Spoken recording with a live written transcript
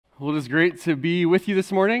Well, it is great to be with you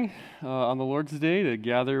this morning on the Lord's Day, to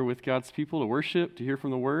gather with God's people, to worship, to hear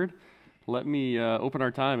from the Word. Let me open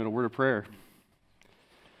our time in a word of prayer.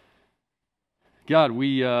 God,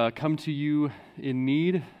 we come to you in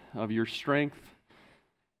need of your strength,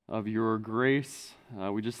 of your grace.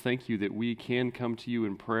 We just thank you that we can come to you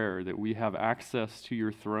in prayer, that we have access to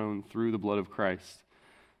your throne through the blood of Christ.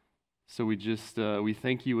 So we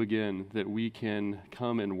thank you again that we can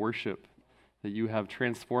come and worship, that you have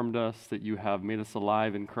transformed us, that you have made us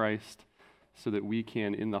alive in Christ, so that we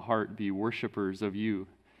can, in the heart, be worshipers of you.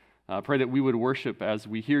 Pray that we would worship as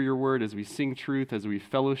we hear your word, as we sing truth, as we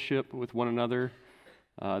fellowship with one another,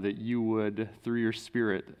 that you would, through your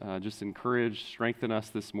Spirit, just encourage, strengthen us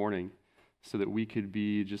this morning, so that we could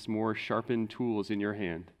be just more sharpened tools in your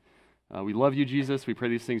hand. We love you, Jesus. We pray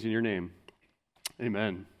these things in your name.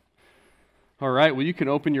 Amen. All right, well, you can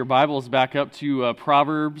open your Bibles back up to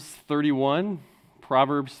Proverbs 31.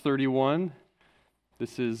 Proverbs 31.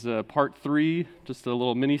 This is part 3, just a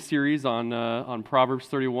little mini-series on Proverbs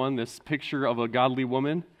 31, this picture of a godly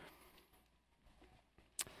woman.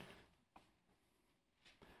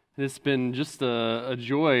 It's been just a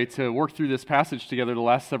joy to work through this passage together the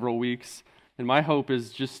last several weeks, and my hope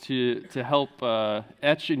is just to help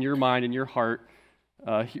etch in your mind and your heart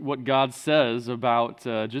what God says about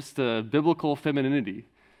just biblical femininity,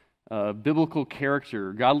 biblical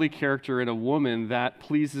character, godly character in a woman that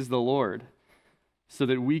pleases the Lord, so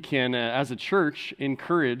that we can, as a church,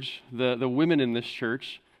 encourage the women in this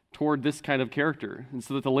church toward this kind of character, and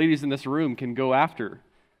so that the ladies in this room can go after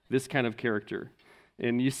this kind of character.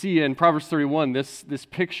 And you see in Proverbs 31 this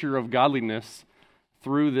picture of godliness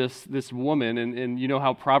through this woman, and you know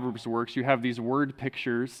how Proverbs works. You have these word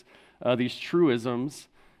pictures, these truisms,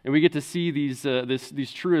 and we get to see these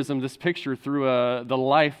truisms, this picture through the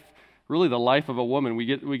life of a woman. We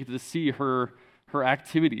get to see her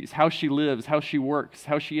activities, how she lives, how she works,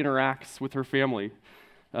 how she interacts with her family,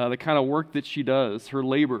 the kind of work that she does, her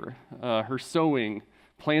labor, her sewing,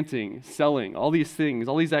 planting, selling, all these things,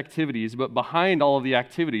 all these activities. But behind all of the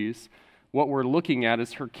activities, what we're looking at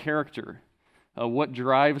is her character, what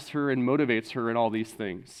drives her and motivates her in all these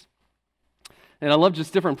things. And I love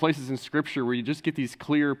just different places in Scripture where you just get these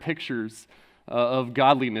clear pictures of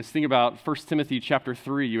godliness. Think about 1 Timothy chapter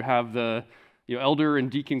 3. You have the elder and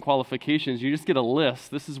deacon qualifications. You just get a list.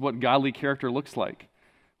 This is what godly character looks like.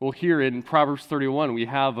 Well, here in Proverbs 31, we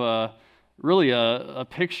have a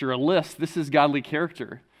picture, a list. This is godly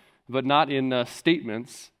character, but not in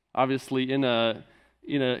statements. Obviously, in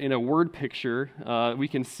a word picture, we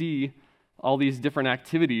can see all these different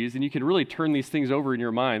activities, and you can really turn these things over in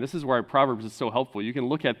your mind. This is why Proverbs is so helpful. You can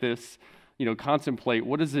look at this, contemplate,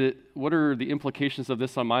 what are the implications of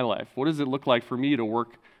this on my life? What does it look like for me to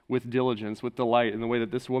work with diligence, with delight, in the way that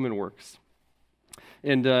this woman works?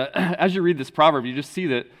 And as you read this proverb, you just see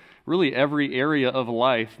that really every area of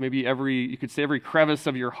life, maybe you could say every crevice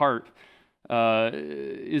of your heart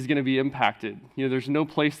is going to be impacted. There's no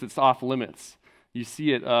place that's off limits. You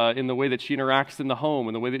see it in the way that she interacts in the home,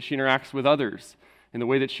 in the way that she interacts with others, in the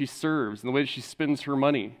way that she serves, in the way that she spends her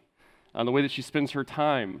money, in the way that she spends her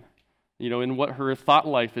time, in what her thought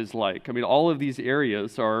life is like. I mean, all of these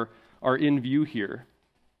areas are in view here.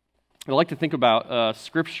 I like to think about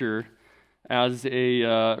Scripture as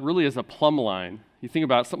a plumb line. You think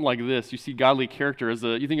about something like this. You see godly character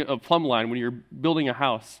you think of plumb line when you're building a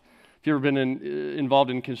house. If you've ever been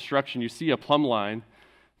involved in construction, you see a plumb line.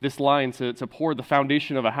 This line to pour the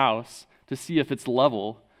foundation of a house to see if it's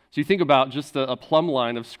level. So you think about just a plumb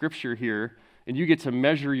line of Scripture here, and you get to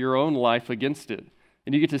measure your own life against it.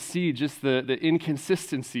 And you get to see just the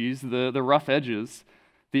inconsistencies, the rough edges,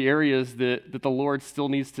 the areas that the Lord still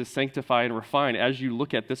needs to sanctify and refine as you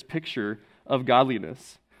look at this picture of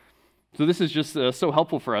godliness. So this is just so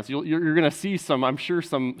helpful for us. You're going to see some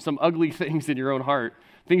ugly things in your own heart,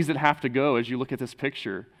 things that have to go as you look at this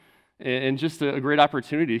picture. And just a great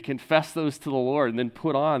opportunity to confess those to the Lord and then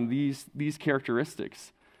put on these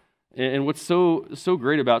characteristics. And what's so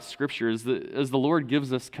great about Scripture is that as the Lord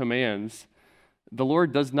gives us commands, the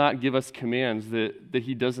Lord does not give us commands that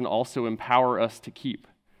He doesn't also empower us to keep.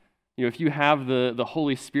 If you have the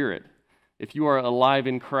Holy Spirit, if you are alive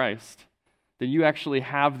in Christ, then you actually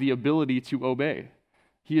have the ability to obey.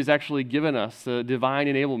 He has actually given us divine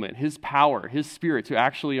enablement, His power, His Spirit to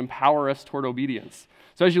actually empower us toward obedience.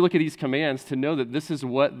 So as you look at these commands, to know that this is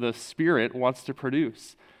what the Spirit wants to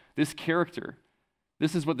produce, this character,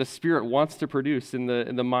 this is what the Spirit wants to produce in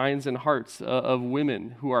the minds and hearts of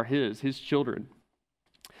women who are His children.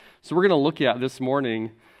 So we're going to look at this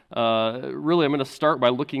morning, I'm going to start by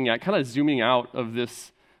looking at, kind of zooming out of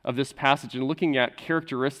this of this passage and looking at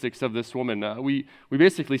characteristics of this woman. We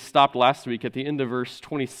basically stopped last week at the end of verse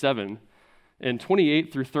 27, and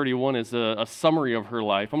 28 through 31 is a summary of her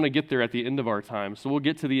life. I'm going to get there at the end of our time, so we'll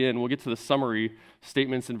get to the end. We'll get to the summary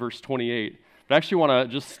statements in verse 28. But I actually want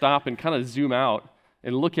to just stop and kind of zoom out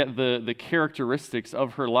and look at the characteristics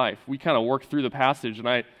of her life. We kind of worked through the passage, and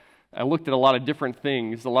I looked at a lot of different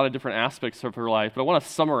things, a lot of different aspects of her life, but I want to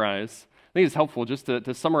summarize. I think it's helpful just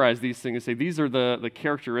to summarize these things and say these are the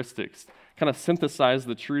characteristics, kind of synthesize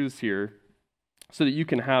the truths here so that you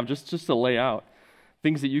can have, just to lay out,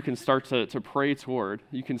 things that you can start to pray toward,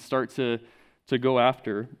 you can start to go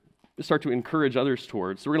after, start to encourage others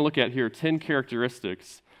towards. So we're going to look at here 10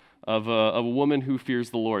 characteristics of a woman who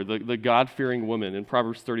fears the Lord, the God-fearing woman in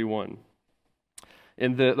Proverbs 31.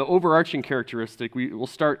 And the overarching characteristic, we'll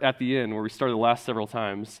start at the end where we started the last several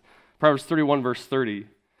times. Proverbs 31, verse 30.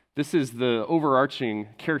 This is the overarching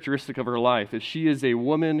characteristic of her life, is she is a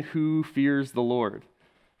woman who fears the Lord.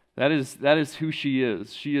 That is who she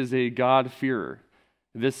is. She is a God-fearer.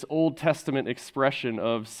 This Old Testament expression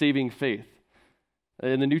of saving faith.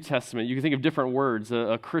 In the New Testament, you can think of different words,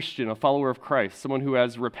 a Christian, a follower of Christ, someone who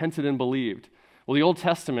has repented and believed. Well, the Old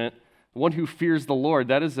Testament, one who fears the Lord,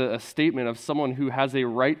 that is a statement of someone who has a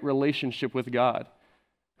right relationship with God,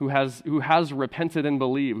 who has repented and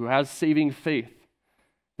believed, who has saving faith.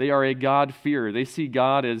 They are a God-fearer. They see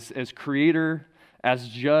God as creator, as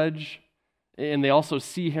judge, and they also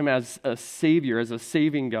see him as a savior, as a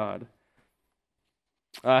saving God.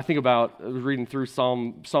 I think about reading through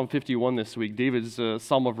Psalm 51 this week, David's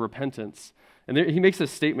Psalm of repentance. And he makes a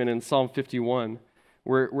statement in Psalm 51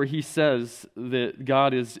 where he says that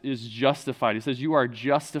God is justified. He says, you are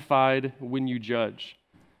justified when you judge.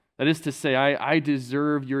 That is to say, I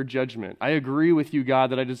deserve your judgment. I agree with you, God,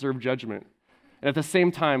 that I deserve judgment. And at the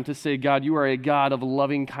same time, to say, God, you are a God of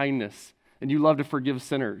loving kindness, and you love to forgive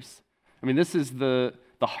sinners. I mean, this is the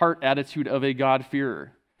heart attitude of a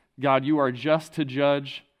God-fearer. God, you are just to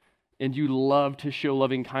judge, and you love to show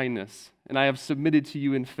loving kindness, and I have submitted to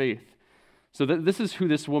you in faith. So this is who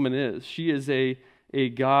this woman is. She is a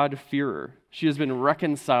God-fearer. She has been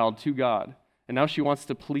reconciled to God, and now she wants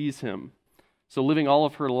to please him. So living all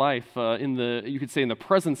of her life you could say in the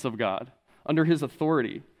presence of God, under his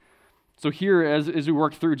authority. So here, as we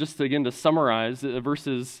work through, just again to summarize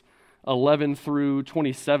verses 11 through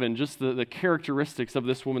 27, just the characteristics of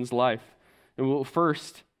this woman's life. And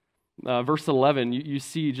first, verse 11, you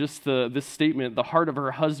see just this statement, the heart of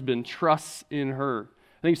her husband trusts in her.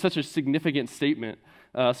 I think it's such a significant statement.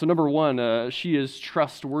 So number one, she is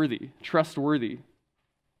trustworthy. Trustworthy.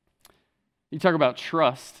 You talk about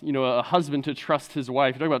trust, a husband to trust his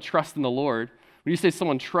wife. You talk about trust in the Lord. When you say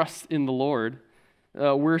someone trusts in the Lord,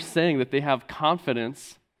 we're saying that they have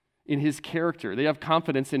confidence in his character. They have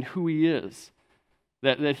confidence in who he is,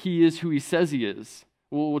 that he is who he says he is.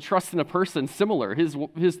 We'll trust in a person similar.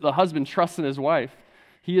 The husband trusts in his wife.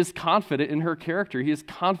 He is confident in her character. He is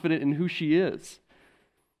confident in who she is.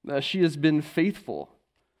 She has been faithful.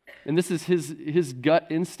 And this is his gut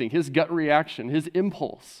instinct, his gut reaction, his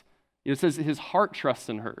impulse. It says his heart trusts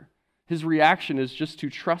in her. His reaction is just to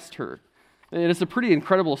trust her. And it's a pretty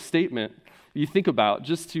incredible statement you think about,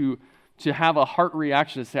 just to have a heart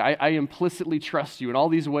reaction to say, I implicitly trust you in all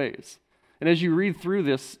these ways. And as you read through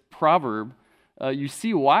this proverb, you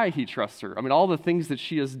see why he trusts her. I mean, all the things that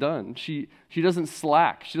she has done. She doesn't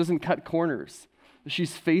slack. She doesn't cut corners.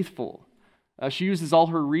 She's faithful. She uses all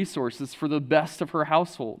her resources for the best of her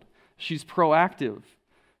household. She's proactive.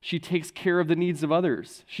 She takes care of the needs of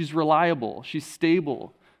others. She's reliable. She's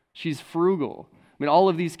stable. She's frugal. I mean, all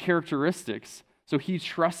of these characteristics. So he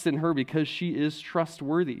trusts in her because she is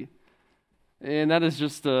trustworthy. And that is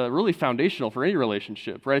just really foundational for any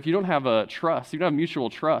relationship, right? If you don't have a trust, you don't have mutual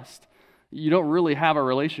trust, you don't really have a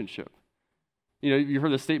relationship. You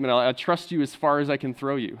heard the statement, I trust you as far as I can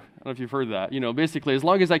throw you. I don't know if you've heard that. Basically, as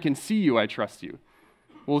long as I can see you, I trust you.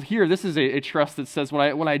 Well, here, this is a trust that says,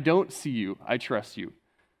 when I don't see you, I trust you.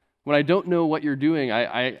 When I don't know what you're doing,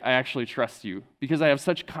 I actually trust you because I have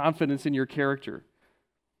such confidence in your character.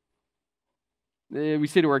 We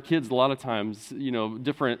say to our kids a lot of times,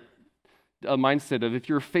 different mindset of if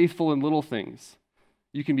you're faithful in little things,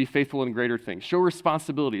 you can be faithful in greater things. Show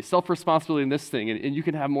responsibility, self-responsibility in this thing, and you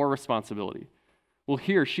can have more responsibility. Well,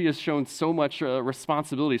 here, she has shown so much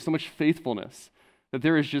responsibility, so much faithfulness, that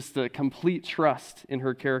there is just a complete trust in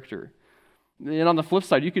her character. And on the flip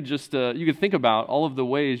side, you could think about all of the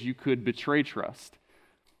ways you could betray trust.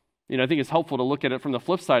 I think it's helpful to look at it from the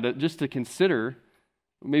flip side, just to consider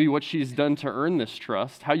maybe what she's done to earn this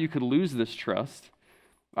trust, how you could lose this trust.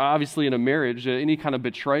 Obviously, in a marriage, any kind of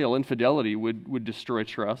betrayal, infidelity would destroy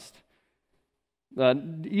trust.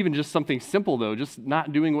 Even just something simple, though, just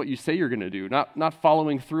not doing what you say you're going to do, not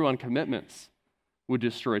following through on commitments would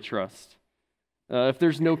destroy trust. If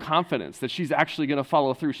there's no confidence that she's actually going to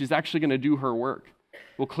follow through, she's actually going to do her work.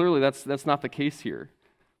 Well, clearly that's not the case here.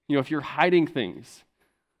 If you're hiding things,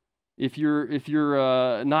 if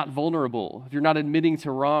you're not vulnerable, if you're not admitting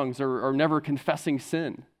to wrongs or never confessing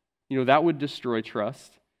sin, that would destroy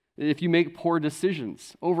trust. If you make poor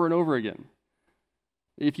decisions over and over again,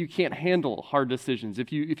 if you can't handle hard decisions,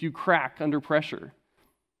 if you crack under pressure,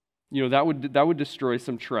 that would destroy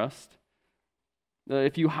some trust.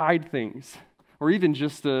 If you hide things, or even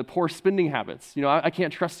just poor spending habits, I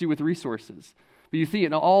can't trust you with resources. But you see,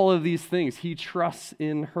 in all of these things, he trusts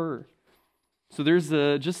in her. So there's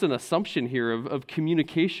just an assumption here of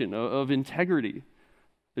communication, of integrity,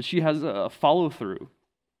 that she has a follow-through.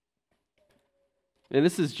 And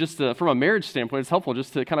this is just, from a marriage standpoint, it's helpful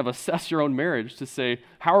just to kind of assess your own marriage, to say,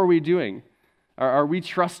 how are we doing? Are we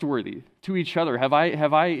trustworthy to each other? Have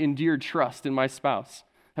I endeared trust in my spouse?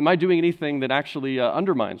 Am I doing anything that actually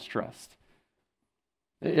undermines trust?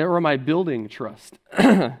 Or am I building trust?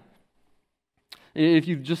 If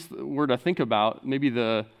you just were to think about maybe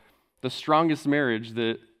the strongest marriage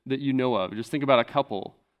that you know of, just think about a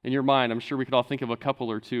couple. In your mind, I'm sure we could all think of a couple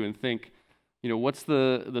or two and think, what's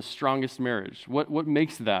the strongest marriage? What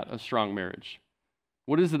makes that a strong marriage?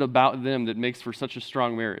 What is it about them that makes for such a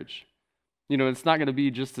strong marriage? It's not going to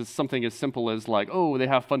be just something as simple as like, oh, they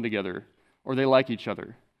have fun together, or they like each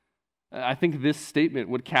other. I think this statement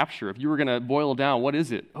would capture, if you were going to boil down, what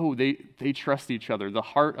is it? Oh, they trust each other. The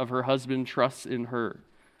heart of her husband trusts in her.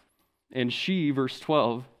 And she, verse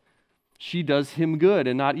 12, she does him good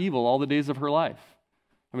and not evil all the days of her life.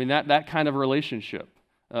 I mean, that kind of relationship,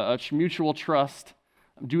 a mutual trust,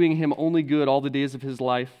 doing him only good all the days of his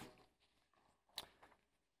life.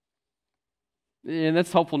 And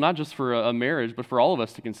that's helpful not just for a marriage, but for all of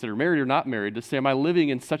us to consider, married or not married, to say, am I living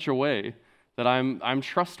in such a way that I'm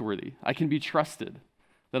trustworthy, I can be trusted,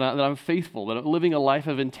 that I'm faithful, that I'm living a life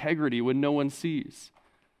of integrity when no one sees.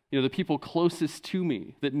 The people closest to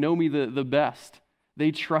me, that know me the best,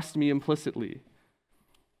 they trust me implicitly.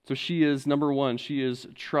 So she is, number one, she is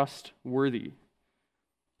trustworthy.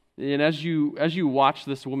 And as you watch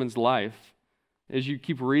this woman's life, as you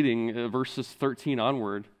keep reading verses 13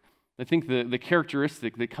 onward, I think the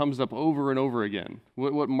characteristic that comes up over and over again,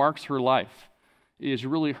 what marks her life, is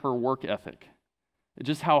really her work ethic,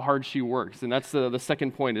 just how hard she works. And that's the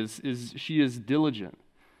second point, is she is diligent.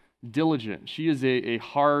 She is a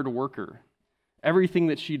hard worker. Everything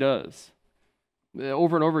that she does,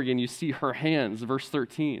 over and over again, you see her hands, verse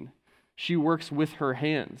 13. She works with her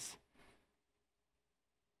hands.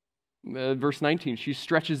 Verse 19, she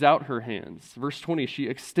stretches out her hands. Verse 20, she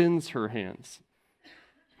extends her hands.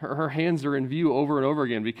 Her hands are in view over and over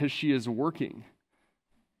again because she is working.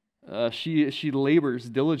 She labors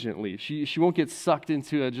diligently. She won't get sucked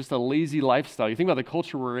into just a lazy lifestyle. You think about the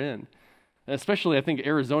culture we're in, especially I think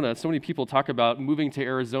Arizona. So many people talk about moving to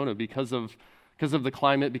Arizona because of the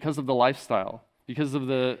climate, because of the lifestyle, because of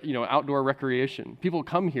the outdoor recreation. People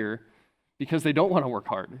come here because they don't want to work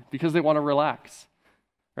hard, because they want to relax.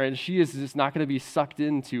 Right? And she is just not going to be sucked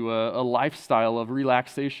into a lifestyle of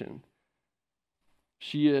relaxation.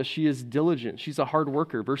 She is diligent. She's a hard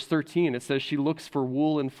worker. Verse 13, it says she looks for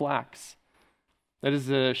wool and flax. That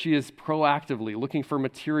is, she is proactively looking for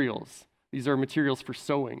materials. These are materials for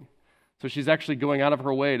sewing. So she's actually going out of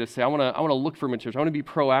her way to say, I want to look for materials. I want to be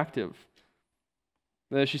proactive.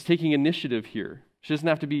 She's taking initiative here. She doesn't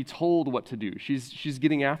have to be told what to do. She's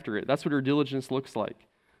getting after it. That's what her diligence looks like.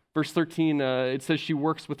 Verse 13, it says she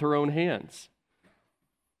works with her own hands.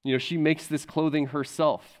 She makes this clothing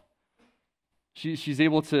herself. She's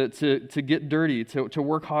able to get dirty, to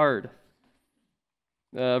work hard.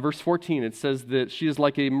 Verse 14, it says that she is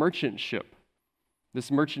like a merchant ship.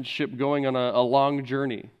 This merchant ship going on a long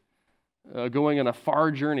journey, going on a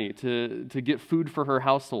far journey to get food for her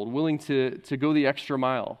household, willing to go the extra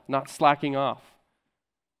mile, not slacking off.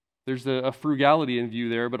 There's a frugality in view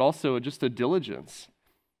there, but also just a diligence.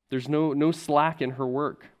 There's no slack in her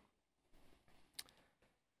work.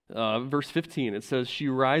 Verse 15, it says she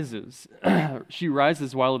rises. She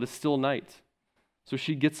rises while it is still night. So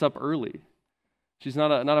she gets up early. She's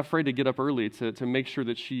not afraid to get up early to make sure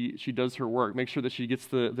that she does her work, make sure that she gets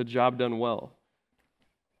the job done well.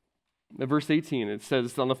 Verse 18, it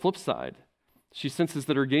says on the flip side, she senses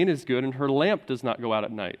that her gain is good and her lamp does not go out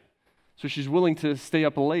at night. So she's willing to stay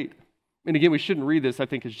up late. And again, we shouldn't read this, I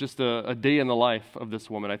think, as just a day in the life of this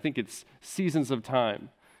woman. I think it's seasons of time.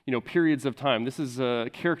 Periods of time. This is a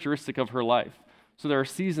characteristic of her life. So there are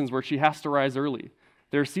seasons where she has to rise early.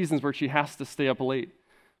 There are seasons where she has to stay up late.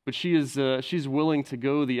 but she's willing to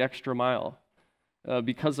go the extra mile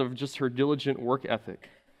because of just her diligent work ethic.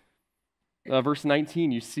 Verse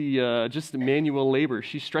 19, you see just manual labor.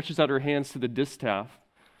 She stretches out her hands to the distaff,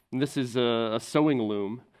 and this is a sewing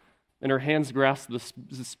loom, and her hands grasp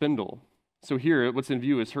the spindle. So here, what's in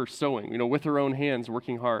view is her sewing, with her own hands,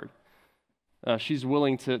 working hard. She's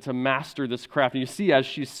willing to master this craft. And you see as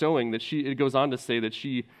she's sewing that it goes on to say that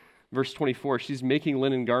verse 24, she's making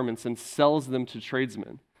linen garments and sells them to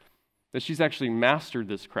tradesmen. That she's actually mastered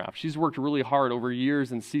this craft. She's worked really hard over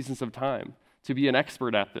years and seasons of time to be an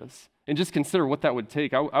expert at this. And just consider what that would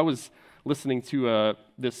take. I was listening to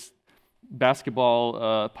this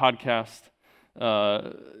basketball podcast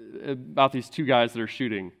about these two guys that are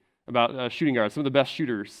shooting guards, some of the best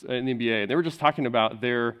shooters in the NBA. And they were just talking about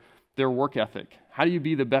their work ethic. How do you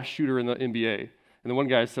be the best shooter in the NBA? And the one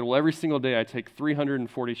guy said, well, every single day I take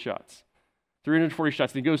 340 shots. 340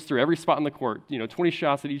 shots. And he goes through every spot in the court, 20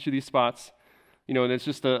 shots at each of these spots. And it's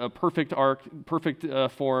just a perfect arc, perfect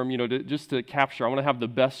form, just to capture. I want to have the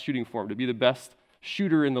best shooting form, to be the best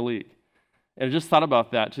shooter in the league. And I just thought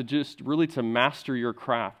about that, to just really to master your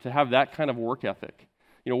craft, to have that kind of work ethic.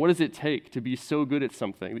 What does it take to be so good at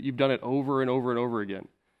something that you've done it over and over and over again?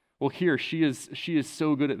 Well, here, she is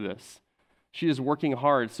so good at this. She is working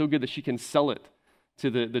hard, so good that she can sell it to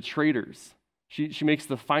the traders. She makes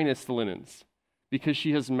the finest linens because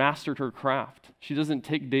she has mastered her craft. She doesn't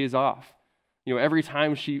take days off. Every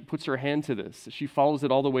time she puts her hand to this, she follows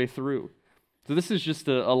it all the way through. So this is just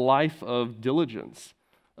a life of diligence,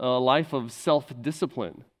 a life of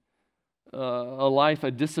self-discipline,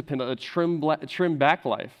 a discipline, a trim back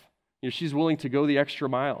life. She's willing to go the extra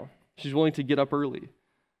mile. She's willing to get up early.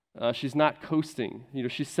 She's not coasting.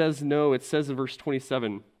 She says no. It says in verse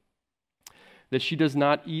 27 that she does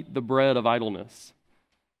not eat the bread of idleness.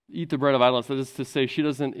 Eat the bread of idleness. That is to say, she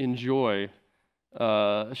doesn't enjoy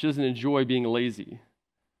being lazy.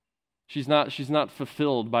 She's not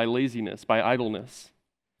fulfilled by laziness, by idleness.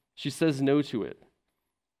 She says no to it.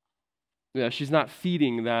 Yeah, she's not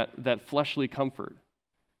feeding that fleshly comfort.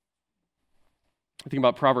 I think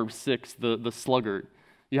about Proverbs 6, the sluggard.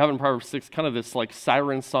 You have in Proverbs 6 kind of this like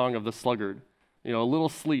siren song of the sluggard. A little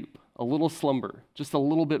sleep, a little slumber, just a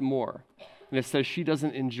little bit more. And it says she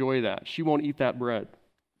doesn't enjoy that. She won't eat that bread.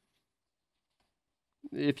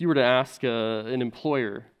 If you were to ask an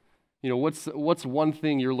employer, what's one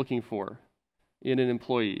thing you're looking for in an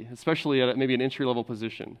employee, especially at maybe an entry-level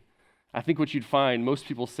position, I think what you'd find most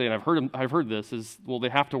people say, and I've heard this, is, well, they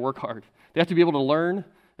have to work hard. They have to be able to learn,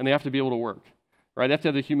 and they have to be able to work. Right? They have to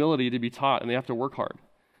have the humility to be taught, and they have to work hard.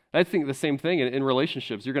 And I think the same thing in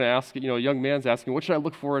relationships. You're going to ask, a young man's asking, what should I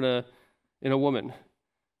look for in a woman?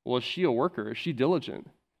 Well, is she a worker? Is she diligent?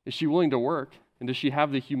 Is she willing to work? And does she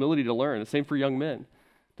have the humility to learn? The same for young men.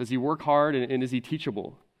 Does he work hard, and is he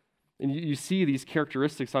teachable? And you see these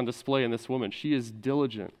characteristics on display in this woman. She is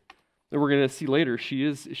diligent. And we're going to see later, she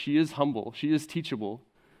is humble. She is teachable.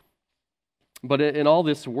 But in all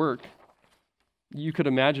this work, you could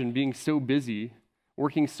imagine being so busy,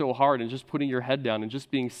 working so hard, and just putting your head down and just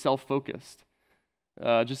being self-focused.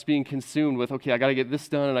 Just being consumed with, okay, I got to get this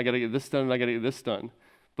done, and I got to get this done, and I got to get this done.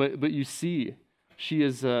 But you see,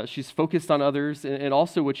 she's focused on others, and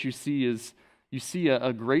also what you see is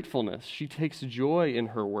a gratefulness. She takes joy in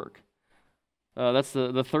her work. That's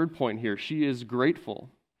the third point here. She is grateful.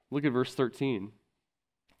 Look at verse 13.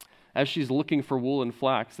 As she's looking for wool and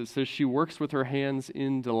flax, it says she works with her hands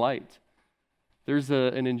in delight. There's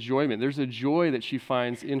an enjoyment. There's a joy that she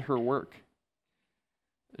finds in her work.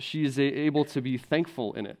 She is able to be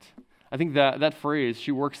thankful in it. I think that phrase,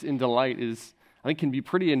 she works in delight, can be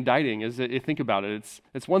pretty indicting as you think about it.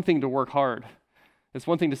 It's one thing to work hard. It's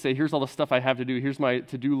one thing to say, here's all the stuff I have to do. Here's my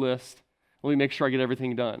to-do list. Let me make sure I get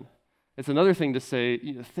everything done. It's another thing to say,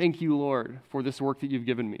 thank you, Lord, for this work that you've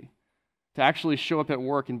given me. To actually show up at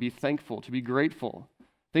work and be thankful, to be grateful.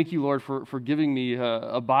 Thank you, Lord, for giving me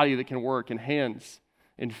a body that can work, and hands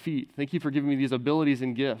and feet. Thank you for giving me these abilities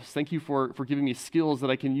and gifts. Thank you for giving me skills that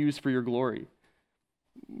I can use for your glory.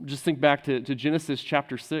 Just think back to Genesis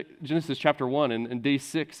chapter 1 and day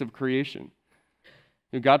 6 of creation.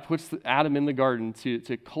 God puts Adam in the garden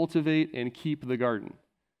to cultivate and keep the garden.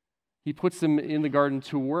 He puts him in the garden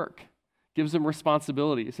to work, gives him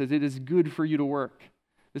responsibility. He says, it is good for you to work.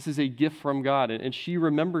 This is a gift from God, and she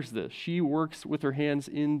remembers this. She works with her hands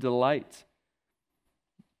in delight.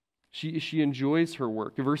 She enjoys her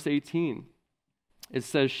work. In verse 18, it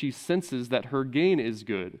says she senses that her gain is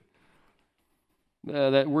good.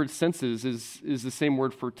 That word senses is the same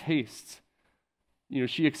word for tastes.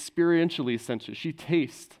 She experientially senses. She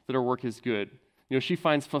tastes that her work is good. She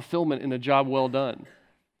finds fulfillment in a job well done.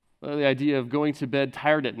 The idea of going to bed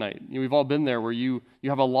tired at night. We've all been there where you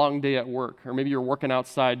have a long day at work, or maybe you're working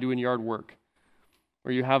outside doing yard work,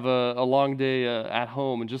 or you have a long day at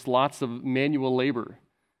home and just lots of manual labor,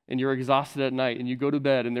 and you're exhausted at night, and you go to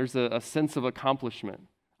bed and there's a sense of accomplishment.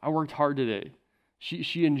 I worked hard today.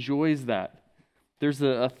 She enjoys that. There's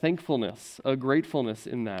a thankfulness, a gratefulness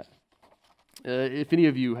in that. If any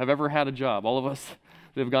of you have ever had a job, all of us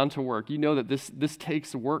that have gone to work, you know that this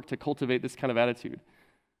takes work to cultivate this kind of attitude.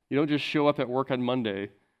 You don't just show up at work on Monday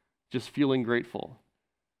just feeling grateful,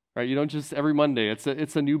 right? You don't just, every Monday,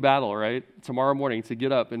 it's a new battle, right? Tomorrow morning to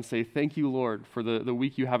get up and say, thank you, Lord, for the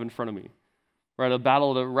week you have in front of me, right? A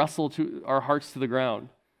battle to wrestle to our hearts to the ground,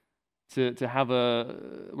 to have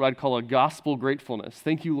what I'd call a gospel gratefulness.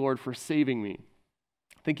 Thank you, Lord, for saving me.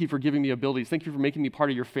 Thank you for giving me abilities. Thank you for making me part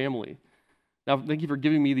of your family. Now, thank you for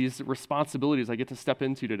giving me these responsibilities I get to step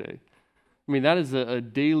into today. I mean, that is a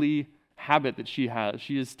daily habit that she has.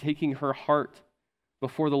 She is taking her heart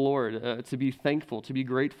before the Lord to be thankful, to be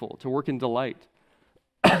grateful, to work in delight.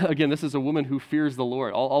 Again, this is a woman who fears the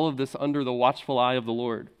Lord. All of this under the watchful eye of the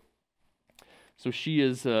Lord. So she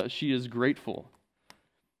is grateful.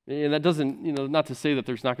 And that doesn't, not to say that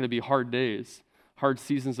there's not going to be hard days, hard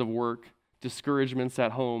seasons of work, discouragements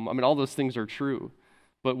at home. I mean, all those things are true.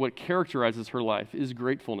 But what characterizes her life is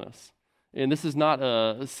gratefulness. And this is not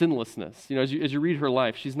a sinlessness. As you read her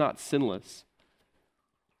life, she's not sinless.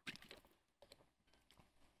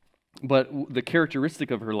 But the characteristic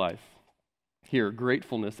of her life here,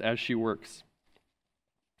 gratefulness as she works.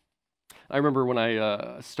 I remember when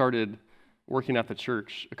I started working at the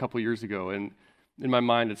church a couple years ago, and in my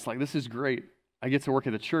mind, it's like, this is great. I get to work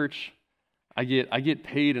at the church. I get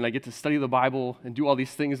paid, and I get to study the Bible and do all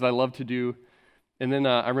these things that I love to do. And then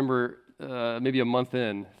I remember maybe a month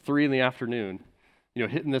in, 3 p.m,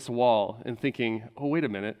 hitting this wall and thinking, oh, wait a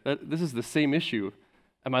minute, this is the same issue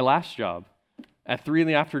at my last job. At 3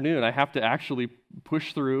 p.m, I have to actually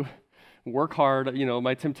push through, work hard.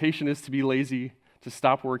 My temptation is to be lazy, to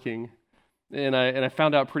stop working. And I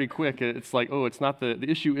found out pretty quick, it's like, oh, it's not the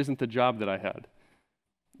issue isn't the job that I had,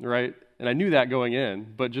 right? And I knew that going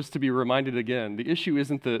in, but just to be reminded again, the issue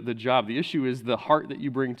isn't the job. The issue is the heart that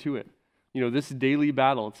you bring to it. This daily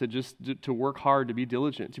battle to work hard, to be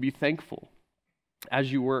diligent, to be thankful as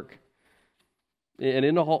you work. And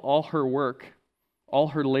in all her work, all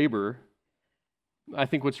her labor, I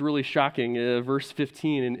think what's really shocking, verse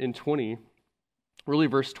 15 and 20, really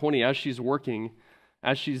verse 20, as she's working,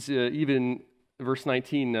 as she's even, verse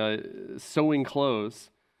 19, sewing clothes,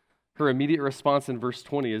 her immediate response in verse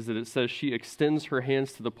 20 is that it says she extends her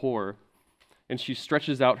hands to the poor and she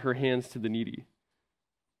stretches out her hands to the needy.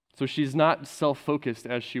 So she's not self-focused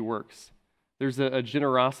as she works. There's a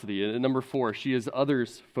generosity. And number 4, she is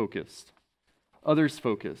others-focused.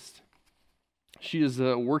 Others-focused. She is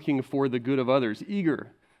working for the good of others,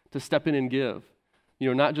 eager to step in and give.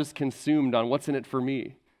 Not just consumed on what's in it for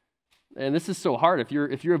me. And this is so hard.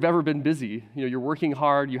 If you've ever been busy, you're working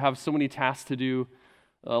hard, you have so many tasks to do,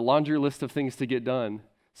 a laundry list of things to get done.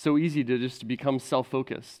 So easy to just become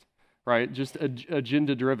self-focused. Right? Just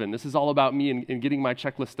agenda-driven. This is all about me and getting my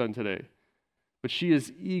checklist done today. But she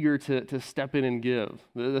is eager to step in and give.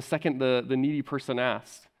 The second the needy person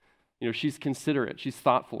asks, she's considerate, she's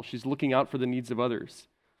thoughtful, she's looking out for the needs of others.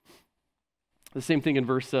 The same thing in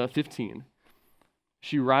verse 15.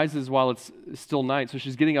 She rises while it's still night, so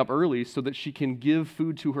she's getting up early so that she can give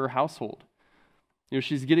food to her household.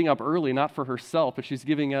 She's getting up early not for herself, but she's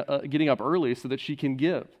getting up early so that she can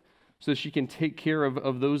give. So that she can take care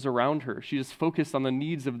of those around her. She is focused on the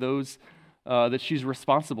needs of those that she's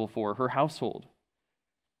responsible for, her household.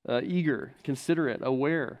 Eager, considerate,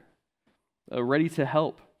 aware, ready to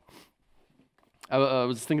help. I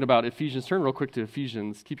was thinking about Ephesians. Turn real quick to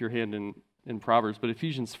Ephesians. Keep your hand in Proverbs, but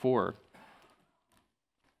Ephesians 4.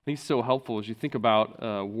 I think it's so helpful as you think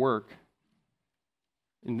about work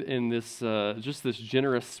in this just this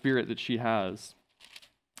generous spirit that she has.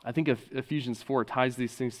 I think Ephesians 4 ties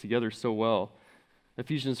these things together so well.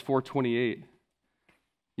 Ephesians 4:28.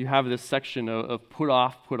 You have this section of put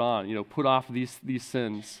off, put on. Put off these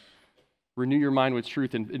sins. Renew your mind with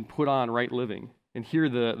truth and put on right living. And here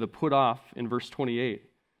the put off in verse 28.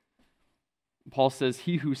 Paul says,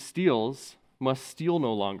 he who steals must steal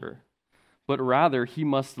no longer, but rather he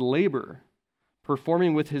must labor,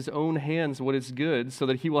 performing with his own hands what is good, so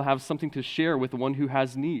that he will have something to share with the one who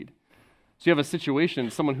has need. So you have a situation,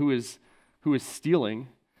 someone who is stealing,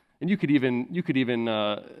 and you could even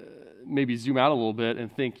maybe zoom out a little bit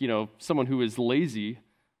and think, someone who is lazy,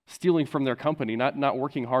 stealing from their company, not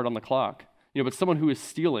working hard on the clock. But someone who is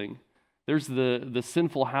stealing, there's the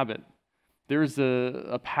sinful habit There's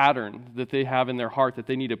a pattern that they have in their heart that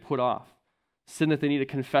they need to put off, sin that they need to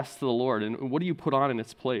confess to the Lord. And what do you put on in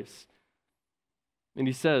its place? And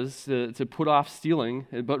he says to put off stealing,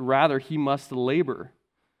 but rather he must labor,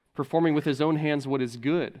 performing with his own hands what is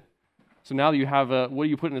good. So now you have what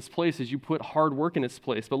you put in its place is you put hard work in its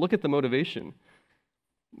place. But look at the motivation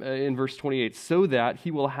in verse 28, so that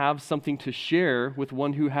he will have something to share with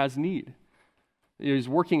one who has need. He's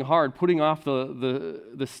working hard, putting off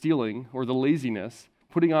the stealing or the laziness,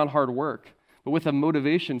 putting on hard work, but with a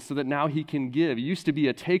motivation so that now he can give. You used to be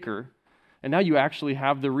a taker, and now you actually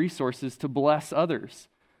have the resources to bless others.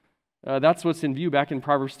 That's what's in view back in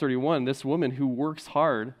Proverbs 31, this woman who works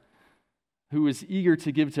hard, who is eager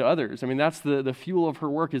to give to others. I mean, that's the fuel of her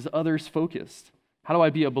work is others focused. How do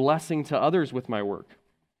I be a blessing to others with my work?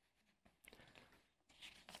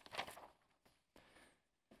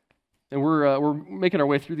 And we're making our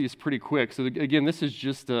way through these pretty quick. So again, this is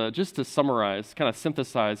just to summarize, kind of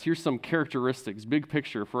synthesize. Here's some characteristics, big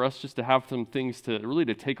picture, for us just to have some things to really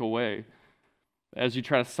to take away as you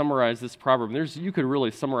try to summarize this proverb. You could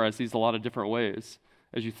really summarize these a lot of different ways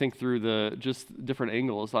as you think through the just different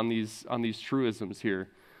angles on these truisms here.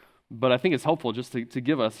 But I think it's helpful just to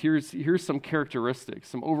give us here's some characteristics,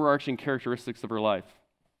 some overarching characteristics of her life.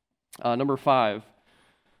 Number 5,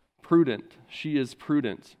 prudent. She is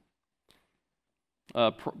prudent.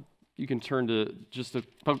 You can turn to just a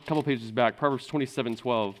couple pages back, Proverbs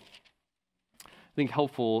 27:12. I think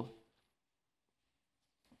helpful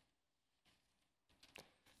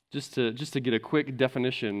just to get a quick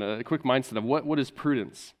definition, a quick mindset of what is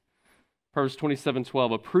prudence. Proverbs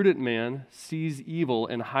 27:12, a prudent man sees evil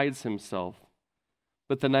and hides himself,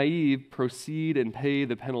 but the naive proceed and pay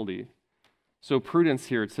the penalty. So prudence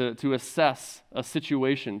here, to assess a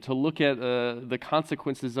situation, to look at the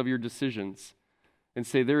consequences of your decisions, and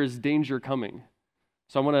say there is danger coming.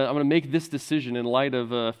 So I'm gonna make this decision in light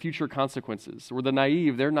of future consequences. Where the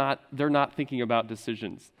naive, they're not thinking about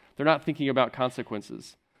decisions. They're not thinking about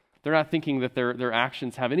consequences. They're not thinking that their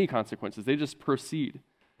actions have any consequences. They just proceed.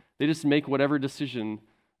 They just make whatever decision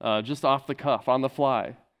just off the cuff, on the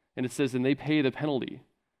fly. And it says, and they pay the penalty.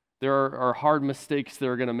 There are hard mistakes they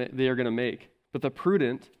are gonna make. But the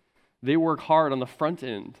prudent, they work hard on the front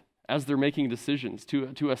end as they're making decisions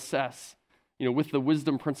to assess, with the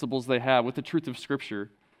wisdom principles they have, with the truth of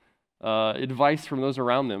Scripture, advice from those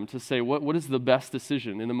around them to say, what is the best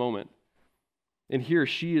decision in the moment? And here,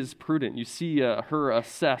 she is prudent. You see her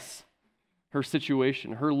assess her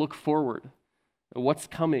situation, her look forward, what's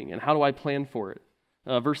coming, and how do I plan for it?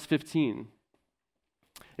 Verse 15,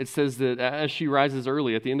 it says that as she rises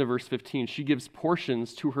early, at the end of verse 15, she gives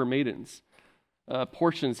portions to her maidens.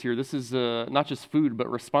 Portions here, this is not just food,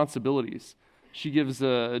 but responsibilities. She gives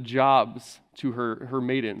jobs to her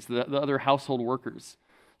maidens, the other household workers.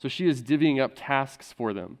 So she is divvying up tasks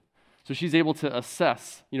for them. So she's able to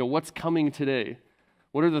assess, what's coming today.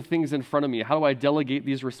 What are the things in front of me? How do I delegate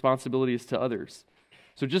these responsibilities to others?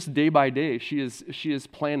 So just day by day, she is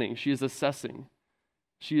planning. She is assessing.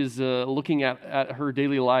 She is looking at her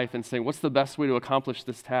daily life and saying, what's the best way to accomplish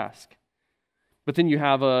this task? But then you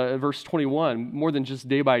have verse 21, more than just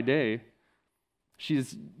day by day.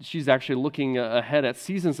 She's actually looking ahead at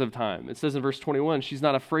seasons of time. It says in verse 21, she's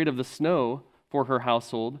not afraid of the snow for her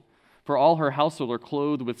household, for all her household are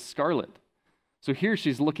clothed with scarlet. So here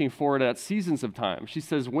she's looking forward at seasons of time. She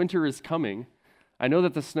says, winter is coming. I know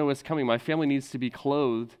that the snow is coming. My family needs to be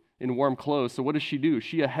clothed in warm clothes. So what does she do?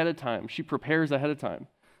 She ahead of time. She prepares ahead of time.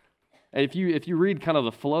 And if you read kind of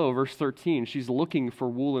the flow, verse 13, she's looking for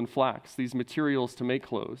wool and flax, these materials to make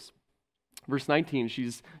clothes. Verse 19,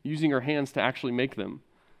 she's using her hands to actually make them.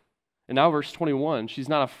 And now verse 21, she's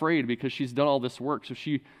not afraid because she's done all this work. So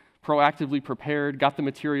she proactively prepared, got the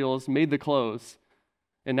materials, made the clothes,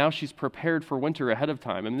 and now she's prepared for winter ahead of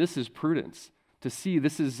time. And this is prudence, to see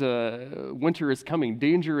this is winter is coming,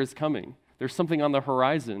 danger is coming. There's something on the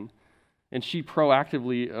horizon, and she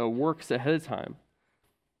proactively works ahead of time.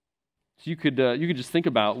 So you could just think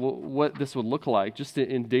about what this would look like just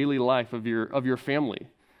in daily life of your family.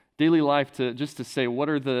 Daily life to say, what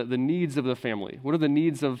are the needs of the family? What are the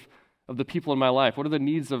needs of the people in my life? What are the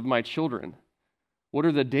needs of my children? What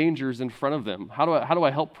are the dangers in front of them? How do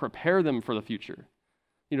I help prepare them for the future?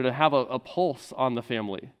 To have a pulse on the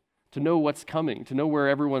family, to know what's coming, to know where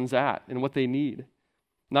everyone's at and what they need.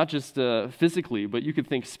 Not just physically, but you could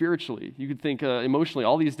think spiritually. You could think emotionally,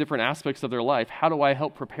 all these different aspects of their life. How do I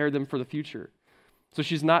help prepare them for the future? So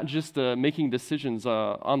she's not just making decisions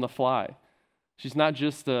on the fly. She's not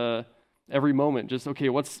just every moment, just, okay,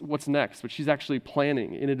 what's next? But she's actually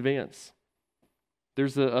planning in advance.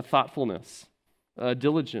 There's a thoughtfulness,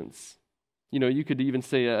 diligence, You could even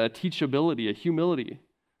say a teachability, a humility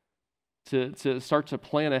to start to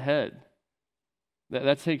plan ahead.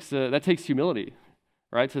 That takes humility,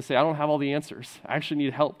 right? To say, I don't have all the answers. I actually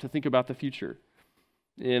need help to think about the future.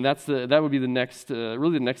 And that would be the next,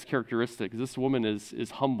 really the next characteristic. This woman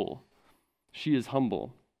is humble. She is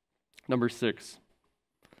humble. Number 6.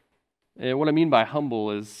 And what I mean by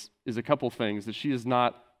humble is a couple things. That she's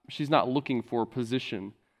not looking for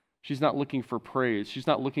position. She's not looking for praise. She's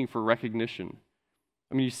not looking for recognition.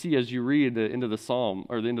 I mean, you see as you read into the psalm,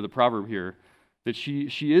 or the end of the proverb here, that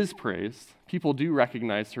she is praised. People do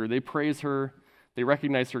recognize her. They praise her. They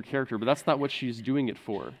recognize her character, but that's not what she's doing it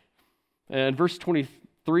for. And verse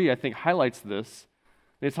 23, I think, highlights this.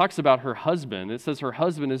 It talks about her husband. It says her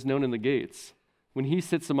husband is known in the gates when he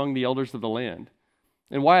sits among the elders of the land.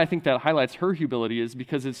 And why I think that highlights her humility is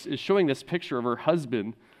because it's showing this picture of her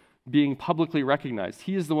husband being publicly recognized.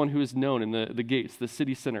 He is the one who is known in the gates, the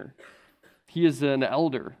city center. He is an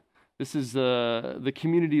elder. This is the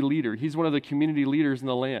community leader. He's one of the community leaders in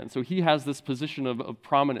the land. So he has this position of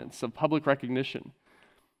prominence, of public recognition.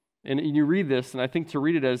 And you read this, and I think to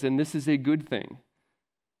read it as, and this is a good thing.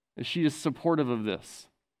 And she is supportive of this.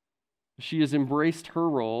 She has embraced her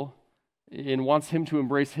role and wants him to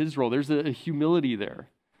embrace his role. There's a humility there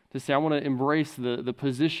to say, I want to embrace the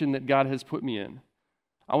position that God has put me in.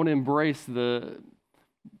 I want to embrace the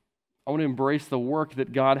work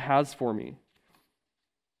that God has for me.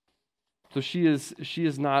 So she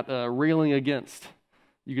is not railing against,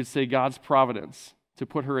 you could say, God's providence to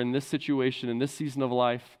put her in this situation, in this season of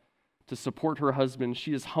life, to support her husband.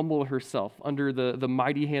 She is humble herself under the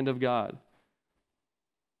mighty hand of God.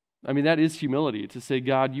 I mean, that is humility, to say,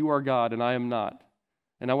 God, you are God and I am not.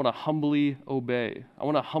 And I want to humbly obey. I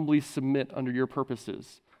want to humbly submit under your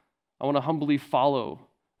purposes. I want to humbly follow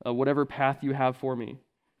whatever path you have for me.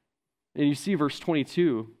 And you see verse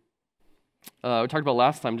 22, we talked about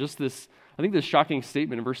last time, just this, I think this shocking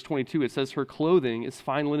statement in verse 22, it says her clothing is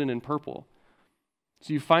fine linen and purple.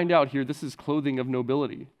 So you find out here, this is clothing of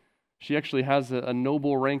nobility. She actually has a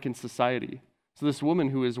noble rank in society. So this woman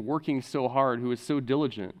who is working so hard, who is so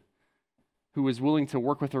diligent, who is willing to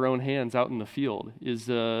work with her own hands out in the field, is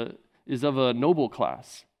of a noble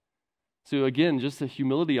class. So again, just a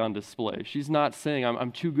humility on display. She's not saying,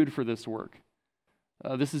 I'm too good for this work.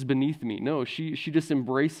 This is beneath me. No, she just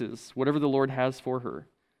embraces whatever the Lord has for her.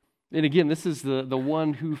 And again, this is the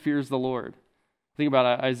one who fears the Lord. Think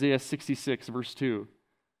about Isaiah 66, verse 2.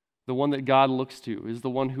 The one that God looks to is the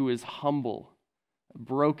one who is humble,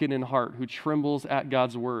 broken in heart, who trembles at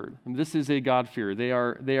God's word. And this is a God-fear. They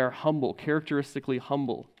are humble, characteristically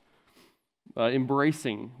humble,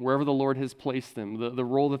 embracing wherever the Lord has placed them, the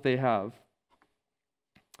role that they have.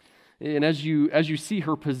 And as you see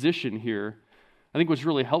her position here, I think what's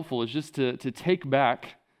really helpful is just to take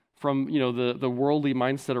back from the worldly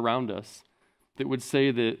mindset around us that would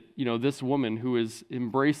say that this woman who is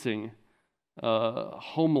embracing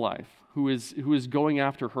home life, who is going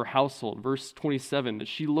after her household, verse 27, that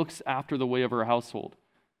she looks after the way of her household,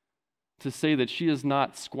 to say that she is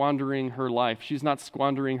not squandering her life, she's not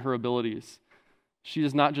squandering her abilities, she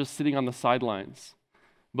is not just sitting on the sidelines,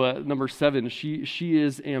 but number 7, she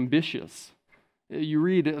is ambitious. You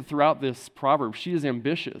read throughout this proverb, she is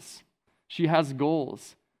ambitious. She has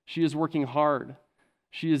goals. She is working hard.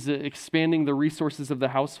 She is expanding the resources of the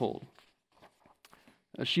household.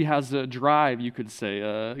 She has a drive, you could say,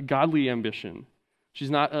 a godly ambition. She's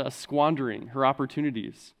not squandering her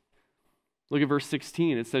opportunities. Look at verse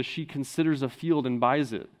 16. It says she considers a field and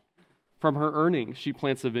buys it. From her earnings, she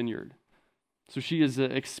plants a vineyard. So she is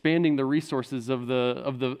expanding the resources of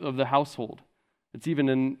the household. It's even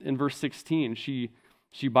in verse 16.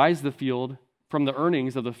 She buys the field from the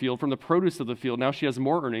earnings of the field, from the produce of the field. Now she has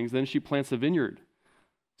more earnings. Then she plants a vineyard.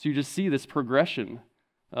 So you just see this progression,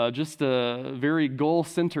 just very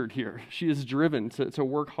goal-centered here. She is driven to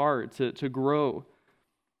work hard, to grow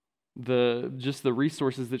the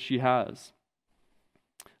resources that she has.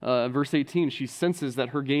 Verse 18, she senses that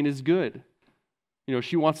her gain is good.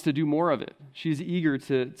 She wants to do more of it. She's eager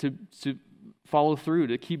to follow through,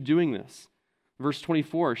 to keep doing this. Verse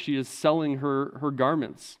 24, she is selling her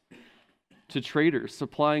garments to traders,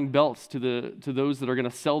 supplying belts to those that are going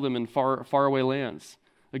to sell them in far away lands.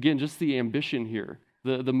 Again, just the ambition here,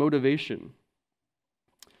 the motivation.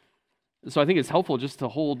 So I think it's helpful just to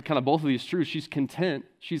hold kind of both of these truths. She's content,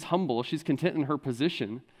 she's humble, she's content in her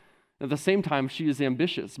position. At the same time, she is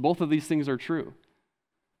ambitious. Both of these things are true.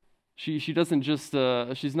 She doesn't just,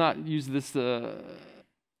 she's not used this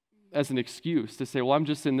as an excuse to say, well, I'm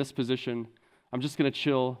just in this position. I'm just going to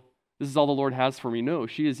chill. This is all the Lord has for me. No,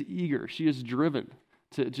 she is eager. She is driven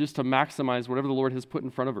to maximize whatever the Lord has put in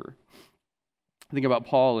front of her. Think about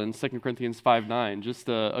Paul in 2 Corinthians 5:9, just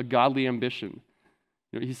a godly ambition.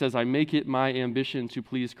 He says, I make it my ambition to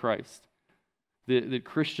please Christ. That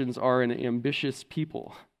Christians are an ambitious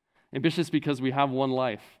people. Ambitious because we have one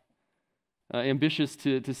life. Ambitious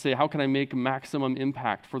to say, how can I make maximum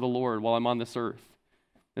impact for the Lord while I'm on this earth?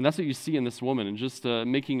 And that's what you see in this woman, and just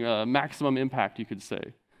making a maximum impact, you could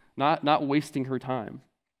say. Not wasting her time.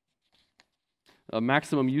 A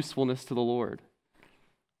maximum usefulness to the Lord.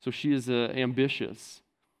 So she is ambitious.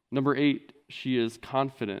 Number 8, she is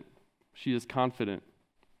confident. She is confident.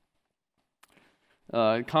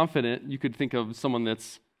 Confident, you could think of someone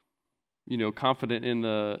that's, confident in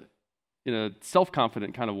a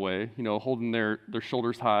self-confident kind of way, holding their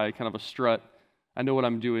shoulders high, kind of a strut. I know what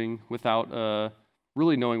I'm doing without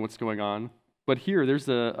really knowing what's going on. But here, there's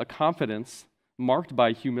a confidence marked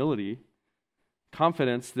by humility,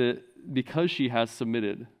 confidence that because she has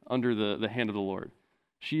submitted under the hand of the Lord,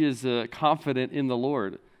 she is confident in the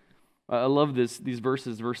Lord. I love these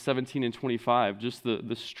verses, verse 17 and 25, just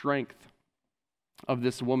the strength of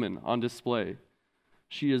this woman on display.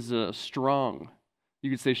 She is strong.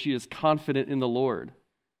 You could say she is confident in the Lord.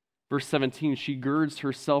 Verse 17, she girds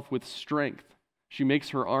herself with strength. She makes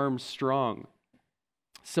her arms strong.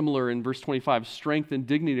 Similar in verse 25, strength and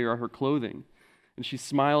dignity are her clothing, and she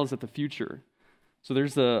smiles at the future. So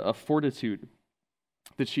there's a fortitude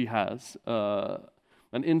that she has,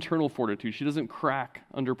 an internal fortitude. She doesn't crack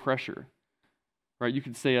under pressure. Right? You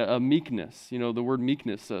could say a meekness, the word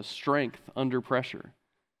meekness, strength under pressure.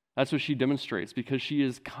 That's what she demonstrates because she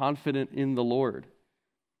is confident in the Lord.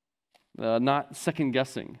 Not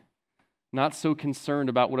second-guessing, not so concerned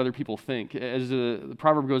about what other people think. As the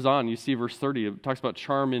proverb goes on, you see verse 30, it talks about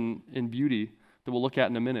charm and beauty that we'll look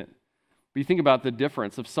at in a minute. But you think about the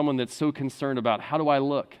difference of someone that's so concerned about, how do I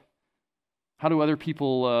look? How do other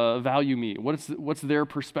people value me? What's their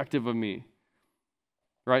perspective of me?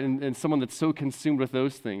 Right? And someone that's so consumed with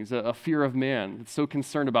those things, a fear of man, that's so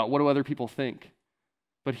concerned about what do other people think.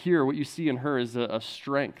 But here, what you see in her is a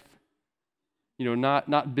strength,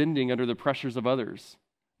 not bending under the pressures of others,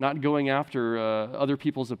 not going after other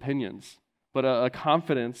people's opinions, but a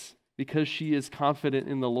confidence because she is confident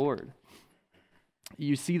in the Lord.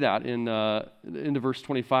 You see that into verse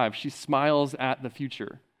 25. She smiles at the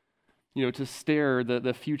future. To stare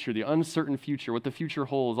the future, the uncertain future, what the future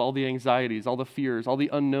holds, all the anxieties, all the fears, all the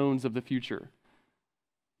unknowns of the future.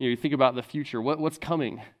 You think about the future, what's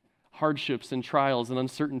coming, hardships and trials and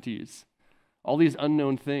uncertainties, all these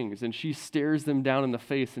unknown things, and she stares them down in the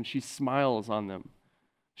face and she smiles on them.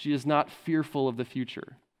 She is not fearful of the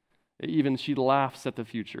future. Even she laughs at the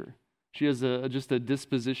future. She has just a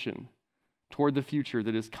disposition toward the future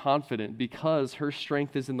that is confident because her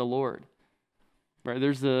strength is in the Lord. Right,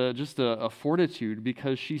 there's just a fortitude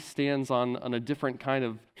because she stands on a different kind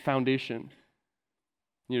of foundation.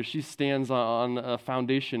 She stands on a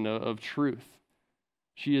foundation of truth.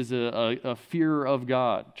 She is a fear of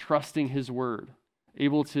God, trusting His word,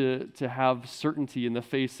 able to have certainty in the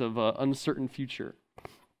face of an uncertain future.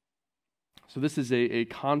 So this is a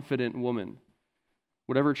confident woman.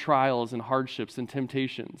 Whatever trials and hardships and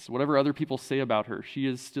temptations, whatever other people say about her, she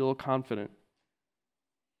is still confident.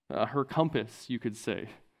 Her compass, you could say,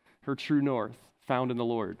 her true north, found in the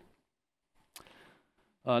Lord.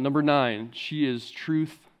 Number 9, she is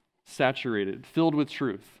truth saturated, filled with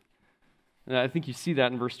truth. And I think you see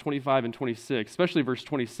that in verse 25 and 26, especially verse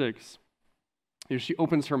 26. She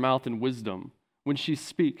opens her mouth in wisdom. When she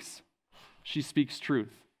speaks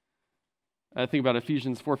truth. I think about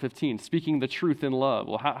Ephesians 4:15, speaking the truth in love.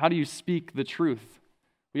 Well, how do you speak the truth?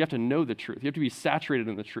 Well, you have to know the truth. You have to be saturated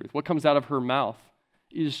in the truth. What comes out of her mouth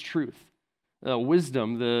is truth.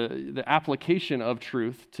 Wisdom, the application of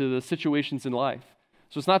truth to the situations in life.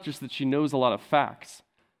 So it's not just that she knows a lot of facts,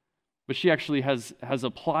 but she actually has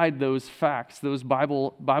applied those facts, those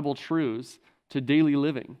Bible truths to daily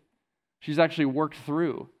living. She's actually worked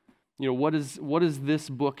through, what does this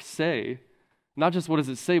book say? Not just what does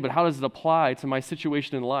it say, but how does it apply to my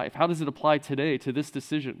situation in life? How does it apply today to this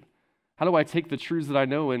decision? How do I take the truths that I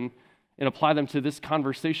know and apply them to this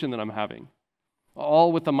conversation that I'm having?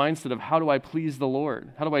 All with the mindset of how do I please the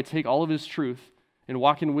Lord? How do I take all of His truth and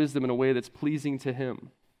walk in wisdom in a way that's pleasing to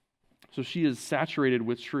Him? So she is saturated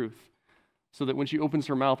with truth, so that when she opens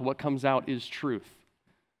her mouth, what comes out is truth.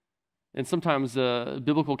 And sometimes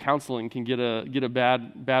biblical counseling can get a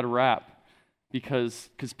bad rap because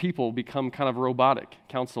people become kind of robotic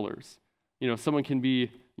counselors. Someone can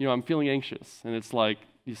be, I'm feeling anxious, and it's like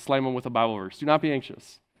you slam them with a Bible verse. Do not be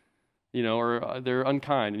anxious. Or they're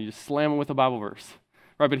unkind, and you just slam them with a Bible verse.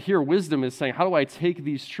 Right? But here, wisdom is saying, how do I take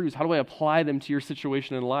these truths? How do I apply them to your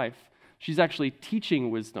situation in life? She's actually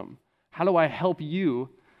teaching wisdom, How do I help you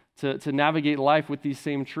to navigate life with these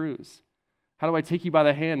same truths? How do I take you by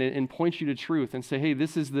the hand and point you to truth and say, hey,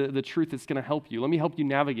 this is the truth that's going to help you. Let me help you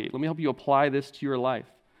navigate. Let me help you apply this to your life.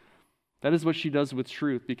 That is what she does with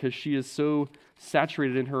truth because she is so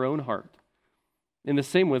saturated in her own heart. And the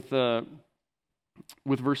same with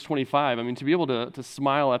verse 25. I mean, to be able to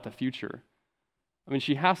smile at the future. I mean,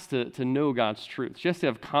 she has to know God's truth. She has to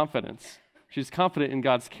have confidence. She's confident in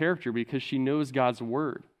God's character because she knows God's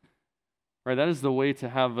word. Right? That is the way to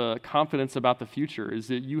have confidence about the future, is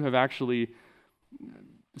that you have actually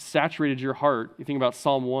saturated your heart. You think about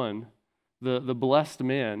Psalm 1, the blessed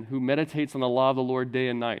man who meditates on the law of the Lord day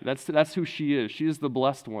and night. That's who she is. She is the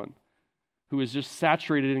blessed one who is just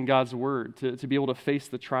saturated in God's word to be able to face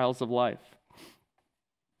the trials of life.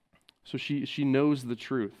 So she knows the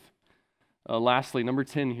truth. Lastly, number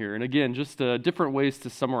 10 here, and again, just different ways to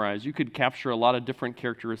summarize. You could capture a lot of different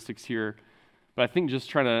characteristics here, but I think just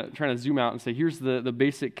trying to zoom out and say, here's the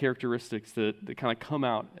basic characteristics that kind of come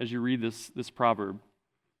out as you read this proverb.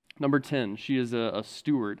 Number 10, she is a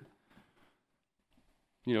steward.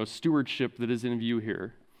 Stewardship that is in view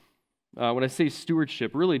here. When I say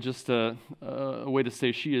stewardship, really just a way to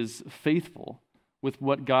say she is faithful with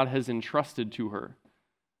what God has entrusted to her.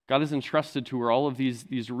 God has entrusted to her all of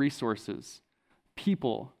these resources,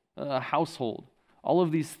 people, household, all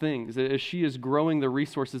of these things, as she is growing the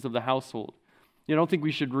resources of the household. I don't think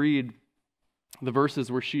we should read the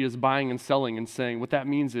verses where she is buying and selling and saying what that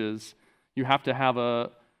means is you have to have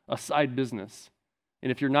a side business.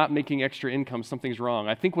 And if you're not making extra income, something's wrong.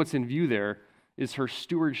 I think what's in view there is her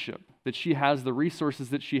stewardship, that she has the resources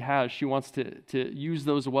that she has. She wants to use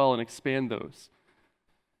those well and expand those.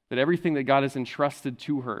 That everything that God has entrusted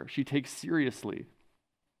to her, she takes seriously.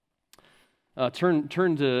 Turn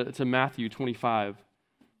to Matthew 25.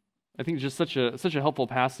 I think it's just such a helpful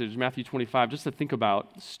passage, Matthew 25, just to think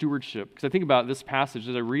about stewardship. Because I think about this passage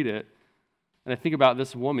as I read it, and I think about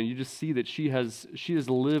this woman. You just see that she has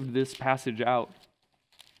lived this passage out,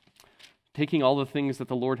 taking all the things that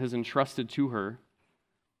the Lord has entrusted to her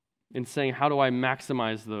and saying, how do I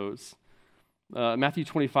maximize those? Matthew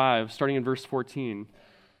 25, starting in verse 14.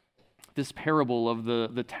 This parable of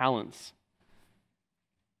the talents.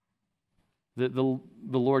 The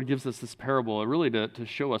Lord gives us this parable really to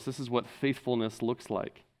show us this is what faithfulness looks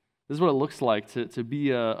like. This is what it looks like to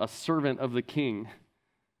be a servant of the King,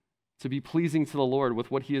 to be pleasing to the Lord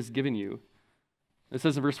with what he has given you. It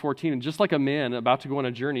says in verse 14, and just like a man about to go on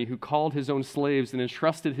a journey who called his own slaves and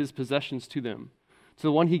entrusted his possessions to them. To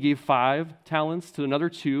the one he gave 5 talents, to another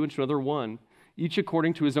 2, and to another 1, each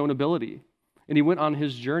according to his own ability. And he went on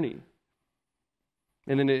his journey.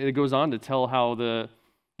 And then it goes on to tell how the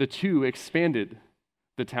 2 expanded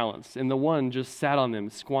the talents, and the 1 just sat on them,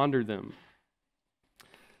 squandered them.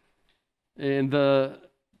 And you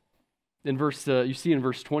see in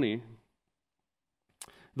verse 20,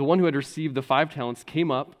 the one who had received the 5 talents came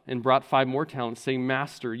up and brought 5 more talents, saying,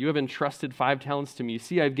 Master, you have entrusted 5 talents to me.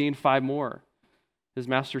 See, I've gained 5 more. His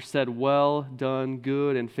master said, well done,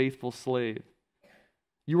 good and faithful slave.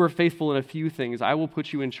 You are faithful in a few things. I will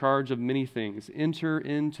put you in charge of many things. Enter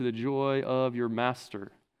into the joy of your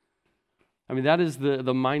master. I mean, that is the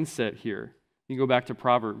mindset here. You go back to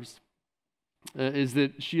Proverbs, is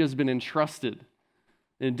that she has been entrusted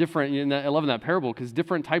in different, I love that parable, because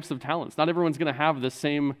different types of talents. Not everyone's going to have the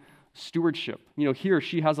same stewardship. Here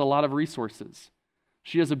she has a lot of resources.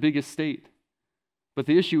 She has a big estate. But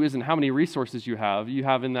the issue isn't how many resources you have. You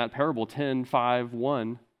have in that parable 10, 5,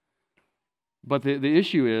 1. But the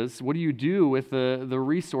issue is, what do you do with the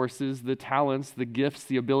resources, the talents, the gifts,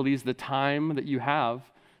 the abilities, the time that you have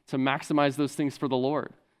to maximize those things for the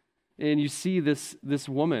Lord? And you see this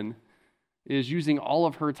woman is using all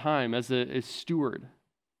of her time as a steward.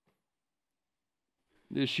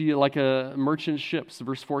 Is she like a merchant ships,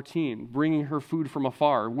 verse 14, bringing her food from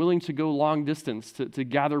afar, willing to go long distance to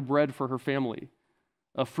gather bread for her family?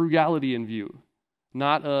 A frugality in view,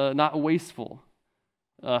 not wasteful.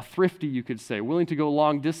 Thrifty, you could say, willing to go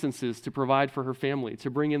long distances to provide for her family, to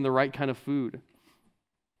bring in the right kind of food.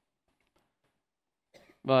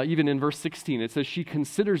 Even in verse 16, it says she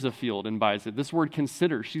considers a field and buys it. This word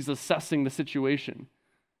consider, she's assessing the situation,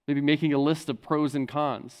 maybe making a list of pros and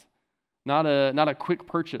cons. Not a quick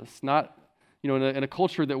purchase, not in a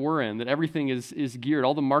culture that we're in, that everything is geared,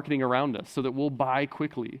 all the marketing around us, so that we'll buy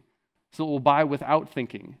quickly, so that we'll buy without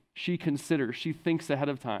thinking. She considers, she thinks ahead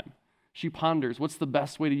of time. She ponders, what's the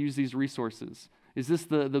best way to use these resources? Is this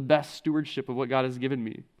the best stewardship of what God has given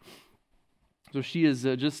me? So she is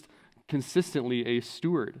just consistently a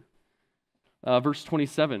steward. Verse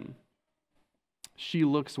 27, she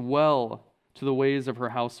looks well to the ways of her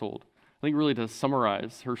household. I think really to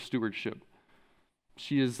summarize her stewardship.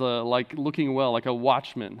 She is like looking well, like a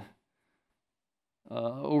watchman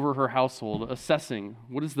over her household, assessing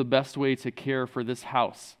what is the best way to care for this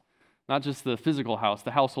house. Not just the physical house,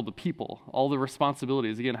 the household, the people, all the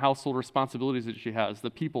responsibilities. Again, household responsibilities that she has,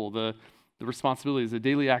 the people, the responsibilities, the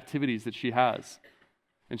daily activities that she has.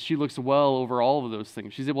 And she looks well over all of those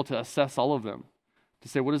things. She's able to assess all of them, to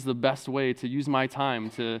say, what is the best way to use my time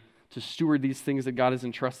to steward these things that God has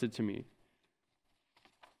entrusted to me?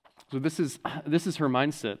 So this is her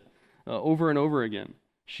mindset over and over again.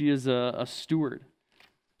 She is a steward.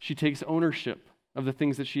 She takes ownership of the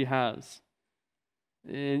things that she has.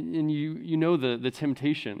 And you know the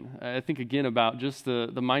temptation. I think again about just the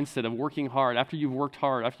mindset of working hard. After you've worked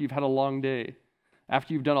hard, after you've had a long day,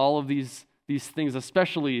 after you've done all of these things,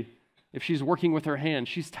 especially if she's working with her hands,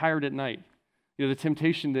 she's tired at night. You know, the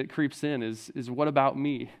temptation that creeps in is what about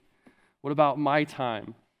me? What about my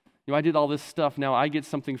time? You know, I did all this stuff, now I get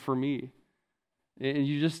something for me. And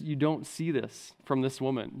you don't see this from this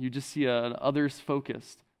woman. You just see an others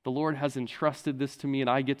focused. The Lord has entrusted this to me and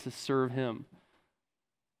I get to serve him.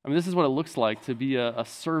 I mean, this is what it looks like to be a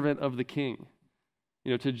servant of the King.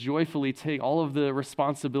 You know, to joyfully take all of the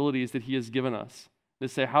responsibilities that he has given us. To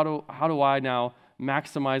say, how do I now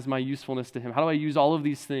maximize my usefulness to him? How do I use all of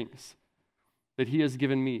these things that he has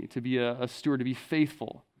given me to be a steward, to be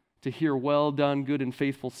faithful, to hear, well done, good and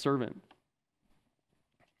faithful servant?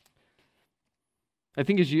 I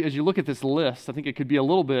think as you look at this list, I think it could be a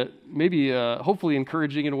little bit, maybe hopefully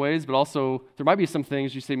encouraging in ways, but also there might be some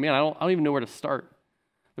things you say, man, I don't even know where to start.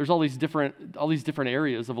 There's all these different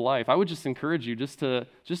areas of life. I would just encourage you just to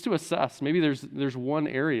assess. Maybe there's one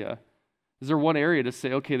area. Is there one area to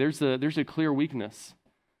say, okay, there's a clear weakness.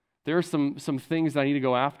 There are some things that I need to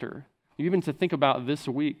go after. Even to think about this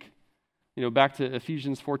week, you know, back to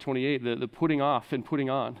Ephesians 4:28, the putting off and putting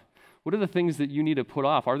on. What are the things that you need to put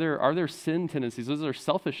off? Are there sin tendencies? Is there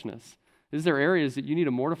selfishness? Is there areas that you need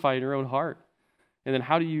to mortify in your own heart? And then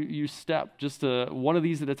how do you step just one of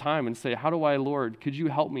these at a time and say, how do I, Lord, could you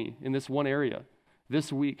help me in this one area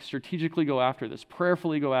this week? Strategically go after this.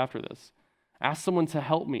 Prayerfully go after this. Ask someone to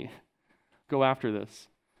help me go after this.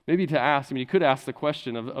 Maybe to ask, you could ask the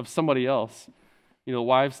question of somebody else. You know,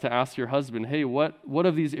 wives to ask your husband, hey, what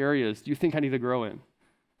of these areas do you think I need to grow in?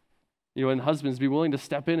 You know, and husbands, be willing to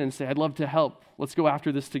step in and say, I'd love to help. Let's go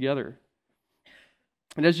after this together.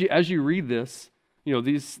 And as you read this, you know,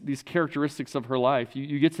 these characteristics of her life,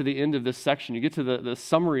 you get to the end of this section, you get to the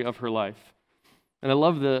summary of her life. And I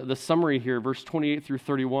love the summary here, verse 28 through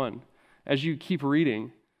 31. As you keep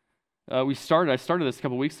reading, I started this a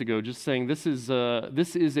couple weeks ago, just saying this is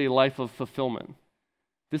a life of fulfillment.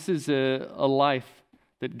 This is a life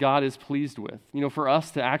that God is pleased with. You know, for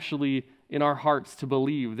us to actually, in our hearts, to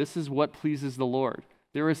believe this is what pleases the Lord.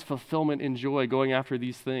 There is fulfillment and joy going after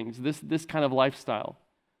these things, this kind of lifestyle.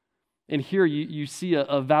 And here you see a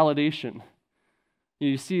validation.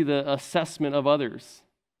 You see the assessment of others.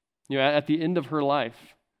 You know, at the end of her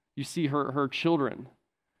life, you see her children,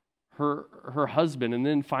 her husband, and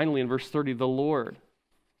then finally in verse 30, the Lord,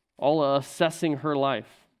 all assessing her life.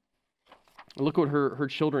 Look what her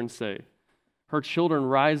children say. Her children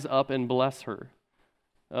rise up and bless her.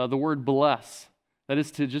 The word bless, that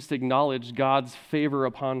is to just acknowledge God's favor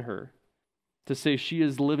upon her, to say she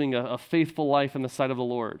is living a faithful life in the sight of the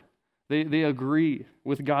Lord. They agree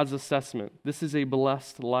with God's assessment. This is a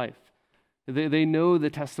blessed life. They know the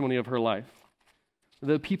testimony of her life.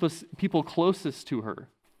 The people closest to her,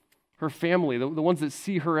 her family, the ones that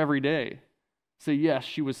see her every day, say, yes,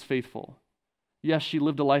 she was faithful. Yes, she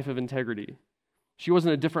lived a life of integrity. She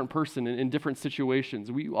wasn't a different person in different situations.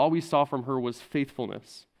 All we saw from her was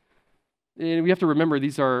faithfulness. And we have to remember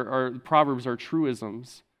these are Proverbs are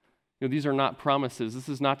truisms. You know, these are not promises. This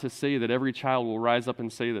is not to say that every child will rise up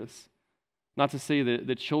and say this. Not to say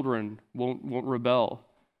that children won't rebel,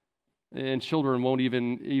 and children won't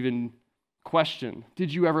even question,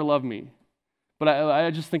 did you ever love me? But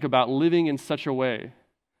I just think about living in such a way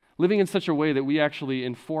that we actually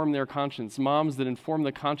inform their conscience, moms that inform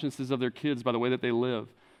the consciences of their kids by the way that they live.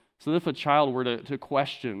 So that if a child were to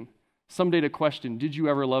question, someday to question, did you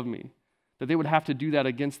ever love me? That they would have to do that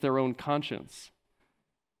against their own conscience,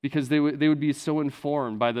 because they would be so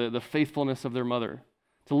informed by the faithfulness of their mother.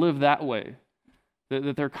 To live that way,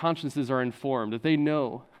 that their consciences are informed, that they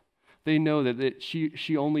know that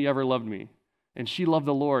she only ever loved me, and she loved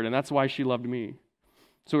the Lord, and that's why she loved me.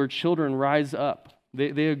 So her children rise up.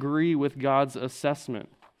 They agree with God's assessment.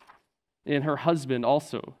 And her husband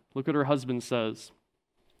also, look what her husband says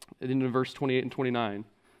in verse 28 and 29.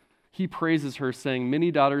 He praises her, saying,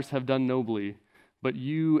 many daughters have done nobly, but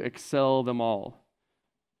you excel them all.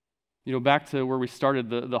 Back to where we started,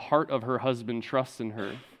 the heart of her husband trusts in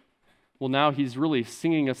her. Well, now he's really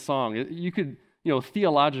singing a song. You could,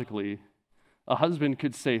 theologically, a husband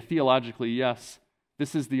could say theologically, yes,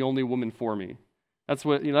 this is the only woman for me. That's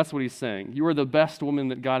what he's saying. You are the best woman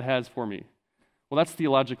that God has for me. Well, that's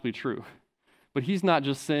theologically true. But he's not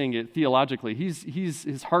just saying it theologically.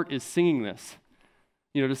 His heart is singing this,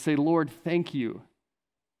 to say, Lord, thank you.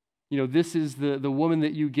 This is the woman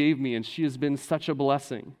that you gave me, and she has been such a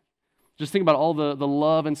blessing. Just think about all the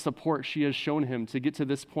love and support she has shown him to get to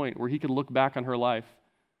this point where he could look back on her life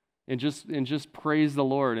and just praise the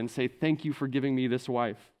Lord and say, thank you for giving me this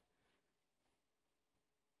wife.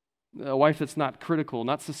 A wife that's not critical,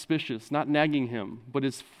 not suspicious, not nagging him, but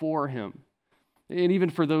is for him. And even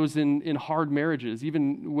for those in hard marriages,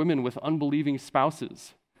 even women with unbelieving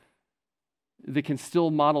spouses, they can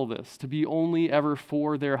still model this, to be only ever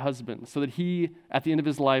for their husband, so that he, at the end of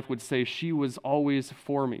his life, would say, she was always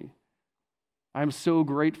for me. I'm so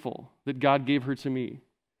grateful that God gave her to me.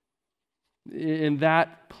 And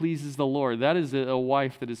that pleases the Lord. That is a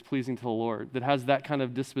wife that is pleasing to the Lord, that has that kind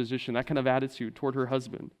of disposition, that kind of attitude toward her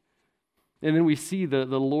husband. And then we see the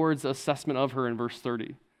Lord's assessment of her in verse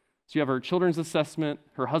 30. So you have her children's assessment,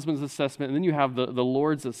 her husband's assessment, and then you have the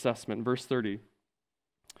Lord's assessment in verse 30.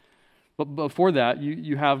 But before that,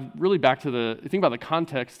 you have really back to think about the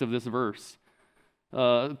context of this verse.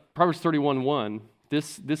 Proverbs 31:1.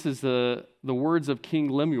 This is the words of King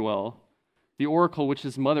Lemuel, the oracle which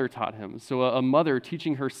his mother taught him. So a mother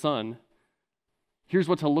teaching her son, here's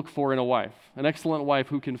what to look for in a wife. An excellent wife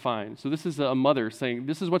who can find. So this is a mother saying,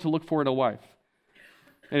 this is what to look for in a wife.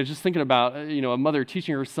 And it's just thinking about, a mother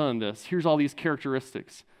teaching her son this. Here's all these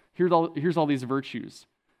characteristics. Here's all these virtues.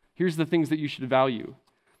 Here's the things that you should value.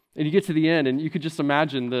 And you get to the end, and you could just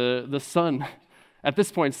imagine the son at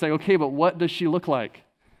this point saying, okay, but what does she look like?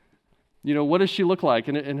 What does she look like?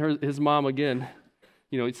 And his mom, again,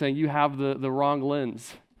 it's saying, you have the wrong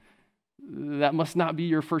lens. That must not be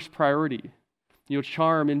your first priority.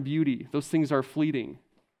 Charm and beauty, those things are fleeting.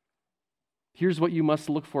 Here's what you must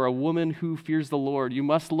look for, a woman who fears the Lord. You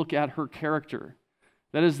must look at her character.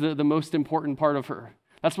 That is the most important part of her.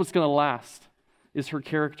 That's what's going to last, is her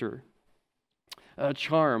character.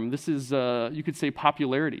 Charm, this is, you could say,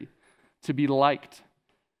 popularity, to be liked.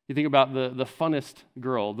 You think about the funnest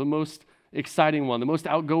girl, the most exciting one, the most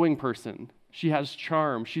outgoing person. She has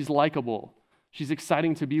charm. She's likable. She's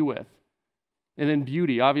exciting to be with. And then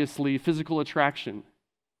beauty, obviously, physical attraction.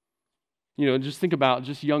 Just think about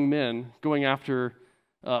just young men going after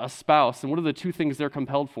a spouse, and what are the two things they're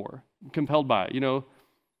compelled by?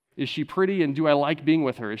 Is she pretty, and do I like being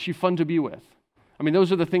with her? Is she fun to be with?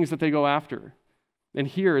 Those are the things that they go after. And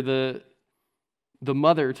here, the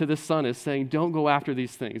mother to this son is saying, don't go after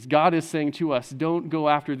these things. God is saying to us, don't go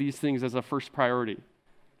after these things as a first priority.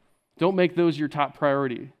 Don't make those your top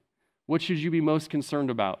priority. What should you be most concerned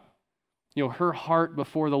about? Her heart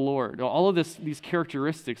before the Lord. All of these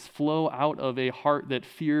characteristics flow out of a heart that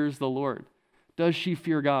fears the Lord. Does she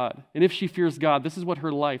fear God? And if she fears God, this is what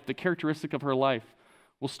her life, the characteristic of her life,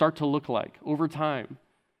 will start to look like over time.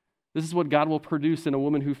 This is what God will produce in a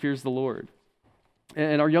woman who fears the Lord.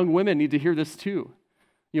 And our young women need to hear this too.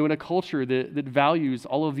 In a culture that values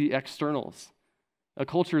all of the externals, a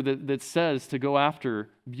culture that says to go after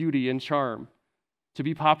beauty and charm, to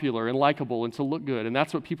be popular and likable and to look good, and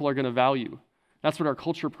that's what people are going to value. That's what our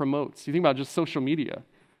culture promotes. You think about just social media.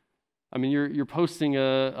 You're posting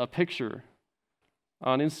a picture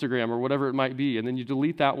on Instagram or whatever it might be, and then you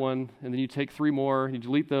delete that one, and then you take 3 more, and you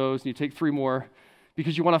delete those, and you take 3 more,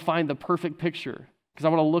 because you want to find the perfect picture, because I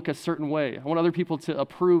want to look a certain way. I want other people to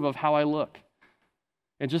approve of how I look.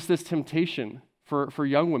 And just this temptation for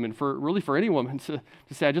young women, for any woman, to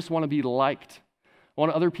say, I just want to be liked. I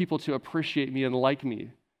want other people to appreciate me and like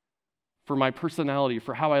me for my personality,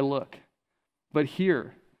 for how I look. But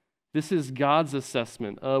here, this is God's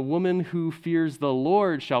assessment. A woman who fears the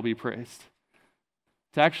Lord shall be praised.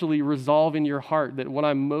 To actually resolve in your heart that what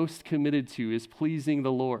I'm most committed to is pleasing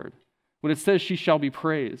the Lord. When it says she shall be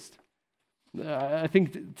praised, I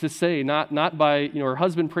think to say, not by, her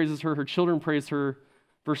husband praises her, her children praise her,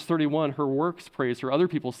 verse 31, her works praise her, other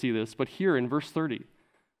people see this, but here in verse 30,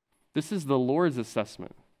 this is the Lord's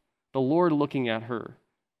assessment, the Lord looking at her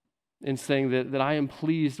and saying that I am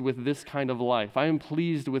pleased with this kind of life. I am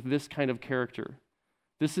pleased with this kind of character.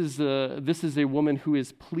 This is a woman who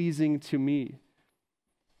is pleasing to me.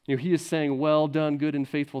 He is saying, well done, good and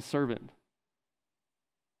faithful servant.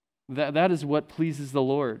 That is what pleases the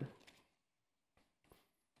Lord.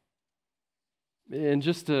 And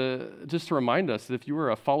just to remind us that if you are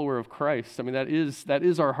a follower of Christ, that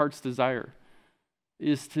is our heart's desire,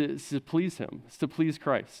 is to please him, is to please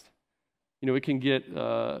Christ. it can get,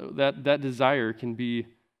 that desire can be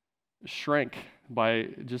shrank by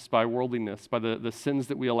worldliness, by the sins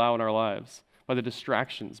that we allow in our lives, by the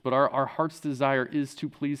distractions. But our heart's desire is to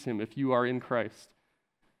please him if you are in Christ.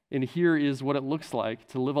 And here is what it looks like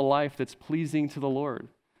to live a life that's pleasing to the Lord,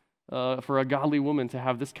 for a godly woman to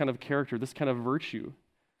have this kind of character, this kind of virtue.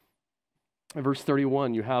 In verse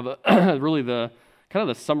 31, you have really the kind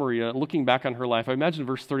of the summary, looking back on her life. I imagine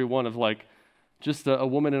verse 31 of like just a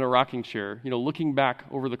woman in a rocking chair, looking back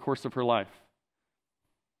over the course of her life,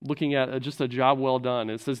 looking at just a job well done.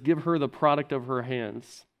 It says, give her the product of her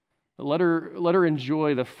hands. Let her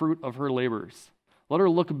enjoy the fruit of her labors. Let her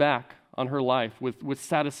look back on her life with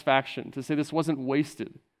satisfaction, to say this wasn't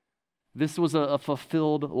wasted. This was a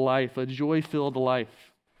fulfilled life, a joy-filled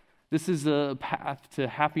life. This is a path to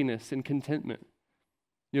happiness and contentment.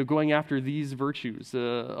 Going after these virtues,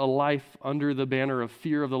 a life under the banner of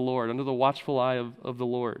fear of the Lord, under the watchful eye of the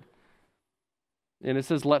Lord. And it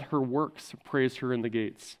says, let her works praise her in the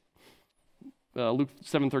gates. Luke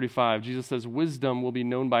 7:35, Jesus says, wisdom will be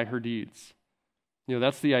known by her deeds.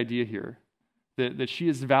 That's the idea here, that she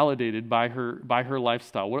is validated by her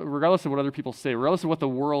lifestyle. Regardless of what other people say, regardless of what the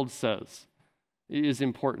world says is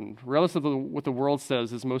important, regardless of what the world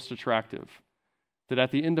says is most attractive, that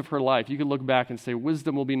at the end of her life, you can look back and say,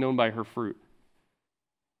 wisdom will be known by her fruit.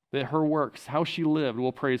 That her works, how she lived,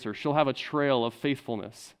 will praise her. She'll have a trail of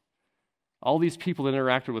faithfulness. All these people that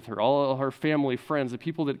interacted with her, all her family, friends, the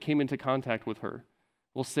people that came into contact with her,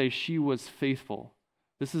 will say she was faithful.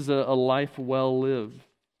 This is a life well lived.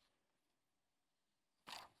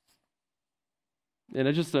 And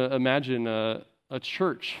I just imagine a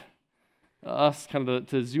church, us kind of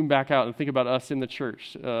to zoom back out and think about us in the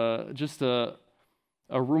church, just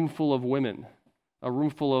a room full of women, a room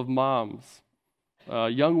full of moms,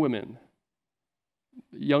 young women,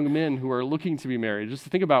 young men who are looking to be married. Just to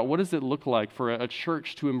think about, what does it look like for a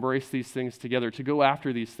church to embrace these things together, to go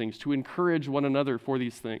after these things, to encourage one another for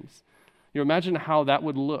these things. Imagine how that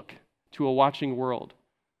would look to a watching world.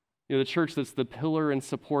 The church that's the pillar and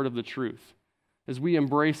support of the truth. As we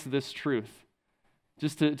embrace this truth,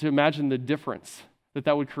 just to imagine the difference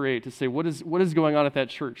that would create, to say, what is going on at that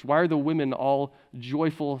church? Why are the women all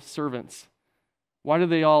joyful servants? Why do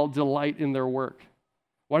they all delight in their work?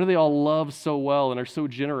 Why do they all love so well and are so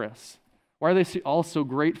generous? Why are they all so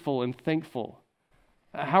grateful and thankful?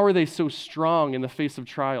 How are they so strong in the face of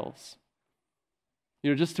trials?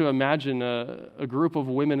 Just to imagine a group of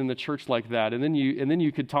women in the church like that, and then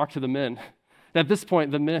you could talk to the men. At this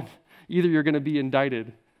point, the men, either you're going to be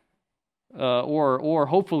indicted or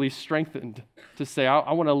hopefully strengthened to say,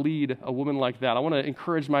 I want to lead a woman like that. I want to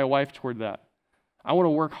encourage my wife toward that. I want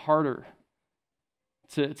to work harder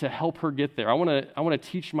to help her get there. I want to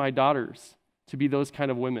teach my daughters to be those kind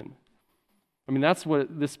of women. That's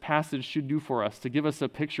what this passage should do for us, to give us a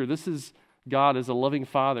picture. This is God as a loving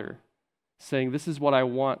father saying, this is what I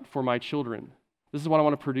want for my children. This is what I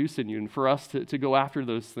want to produce in you, and for us to go after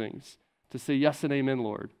those things, to say yes and amen,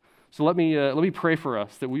 Lord. So let me pray for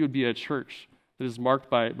us, that we would be a church that is marked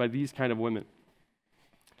by these kind of women.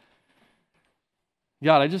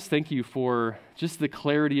 God, I just thank you for just the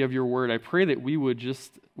clarity of your word. I pray that we would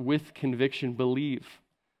just, with conviction, believe.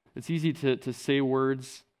 It's easy to say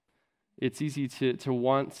words. It's easy to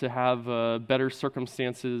want to have better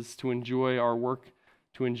circumstances, to enjoy our work,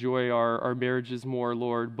 to enjoy our marriages more,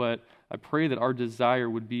 Lord. But I pray that our desire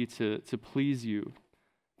would be to please you.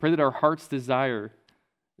 Pray that our heart's desire,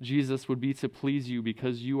 Jesus, would be to please you,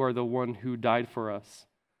 because you are the one who died for us,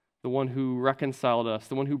 the one who reconciled us,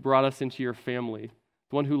 the one who brought us into your family,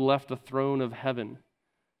 the one who left the throne of heaven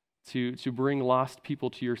to bring lost people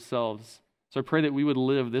to yourselves. So I pray that we would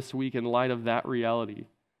live this week in light of that reality,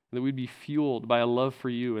 that we'd be fueled by a love for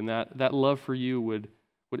you, and that love for you would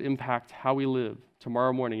impact how we live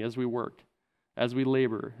tomorrow morning as we work, as we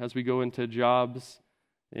labor, as we go into jobs,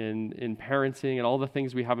 in parenting, and all the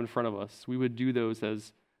things we have in front of us. We would do those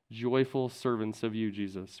as joyful servants of you,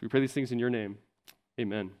 Jesus. We pray these things in your name.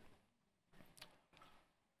 Amen.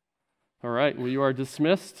 All right, well, you are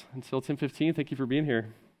dismissed until 10:15. Thank you for being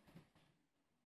here.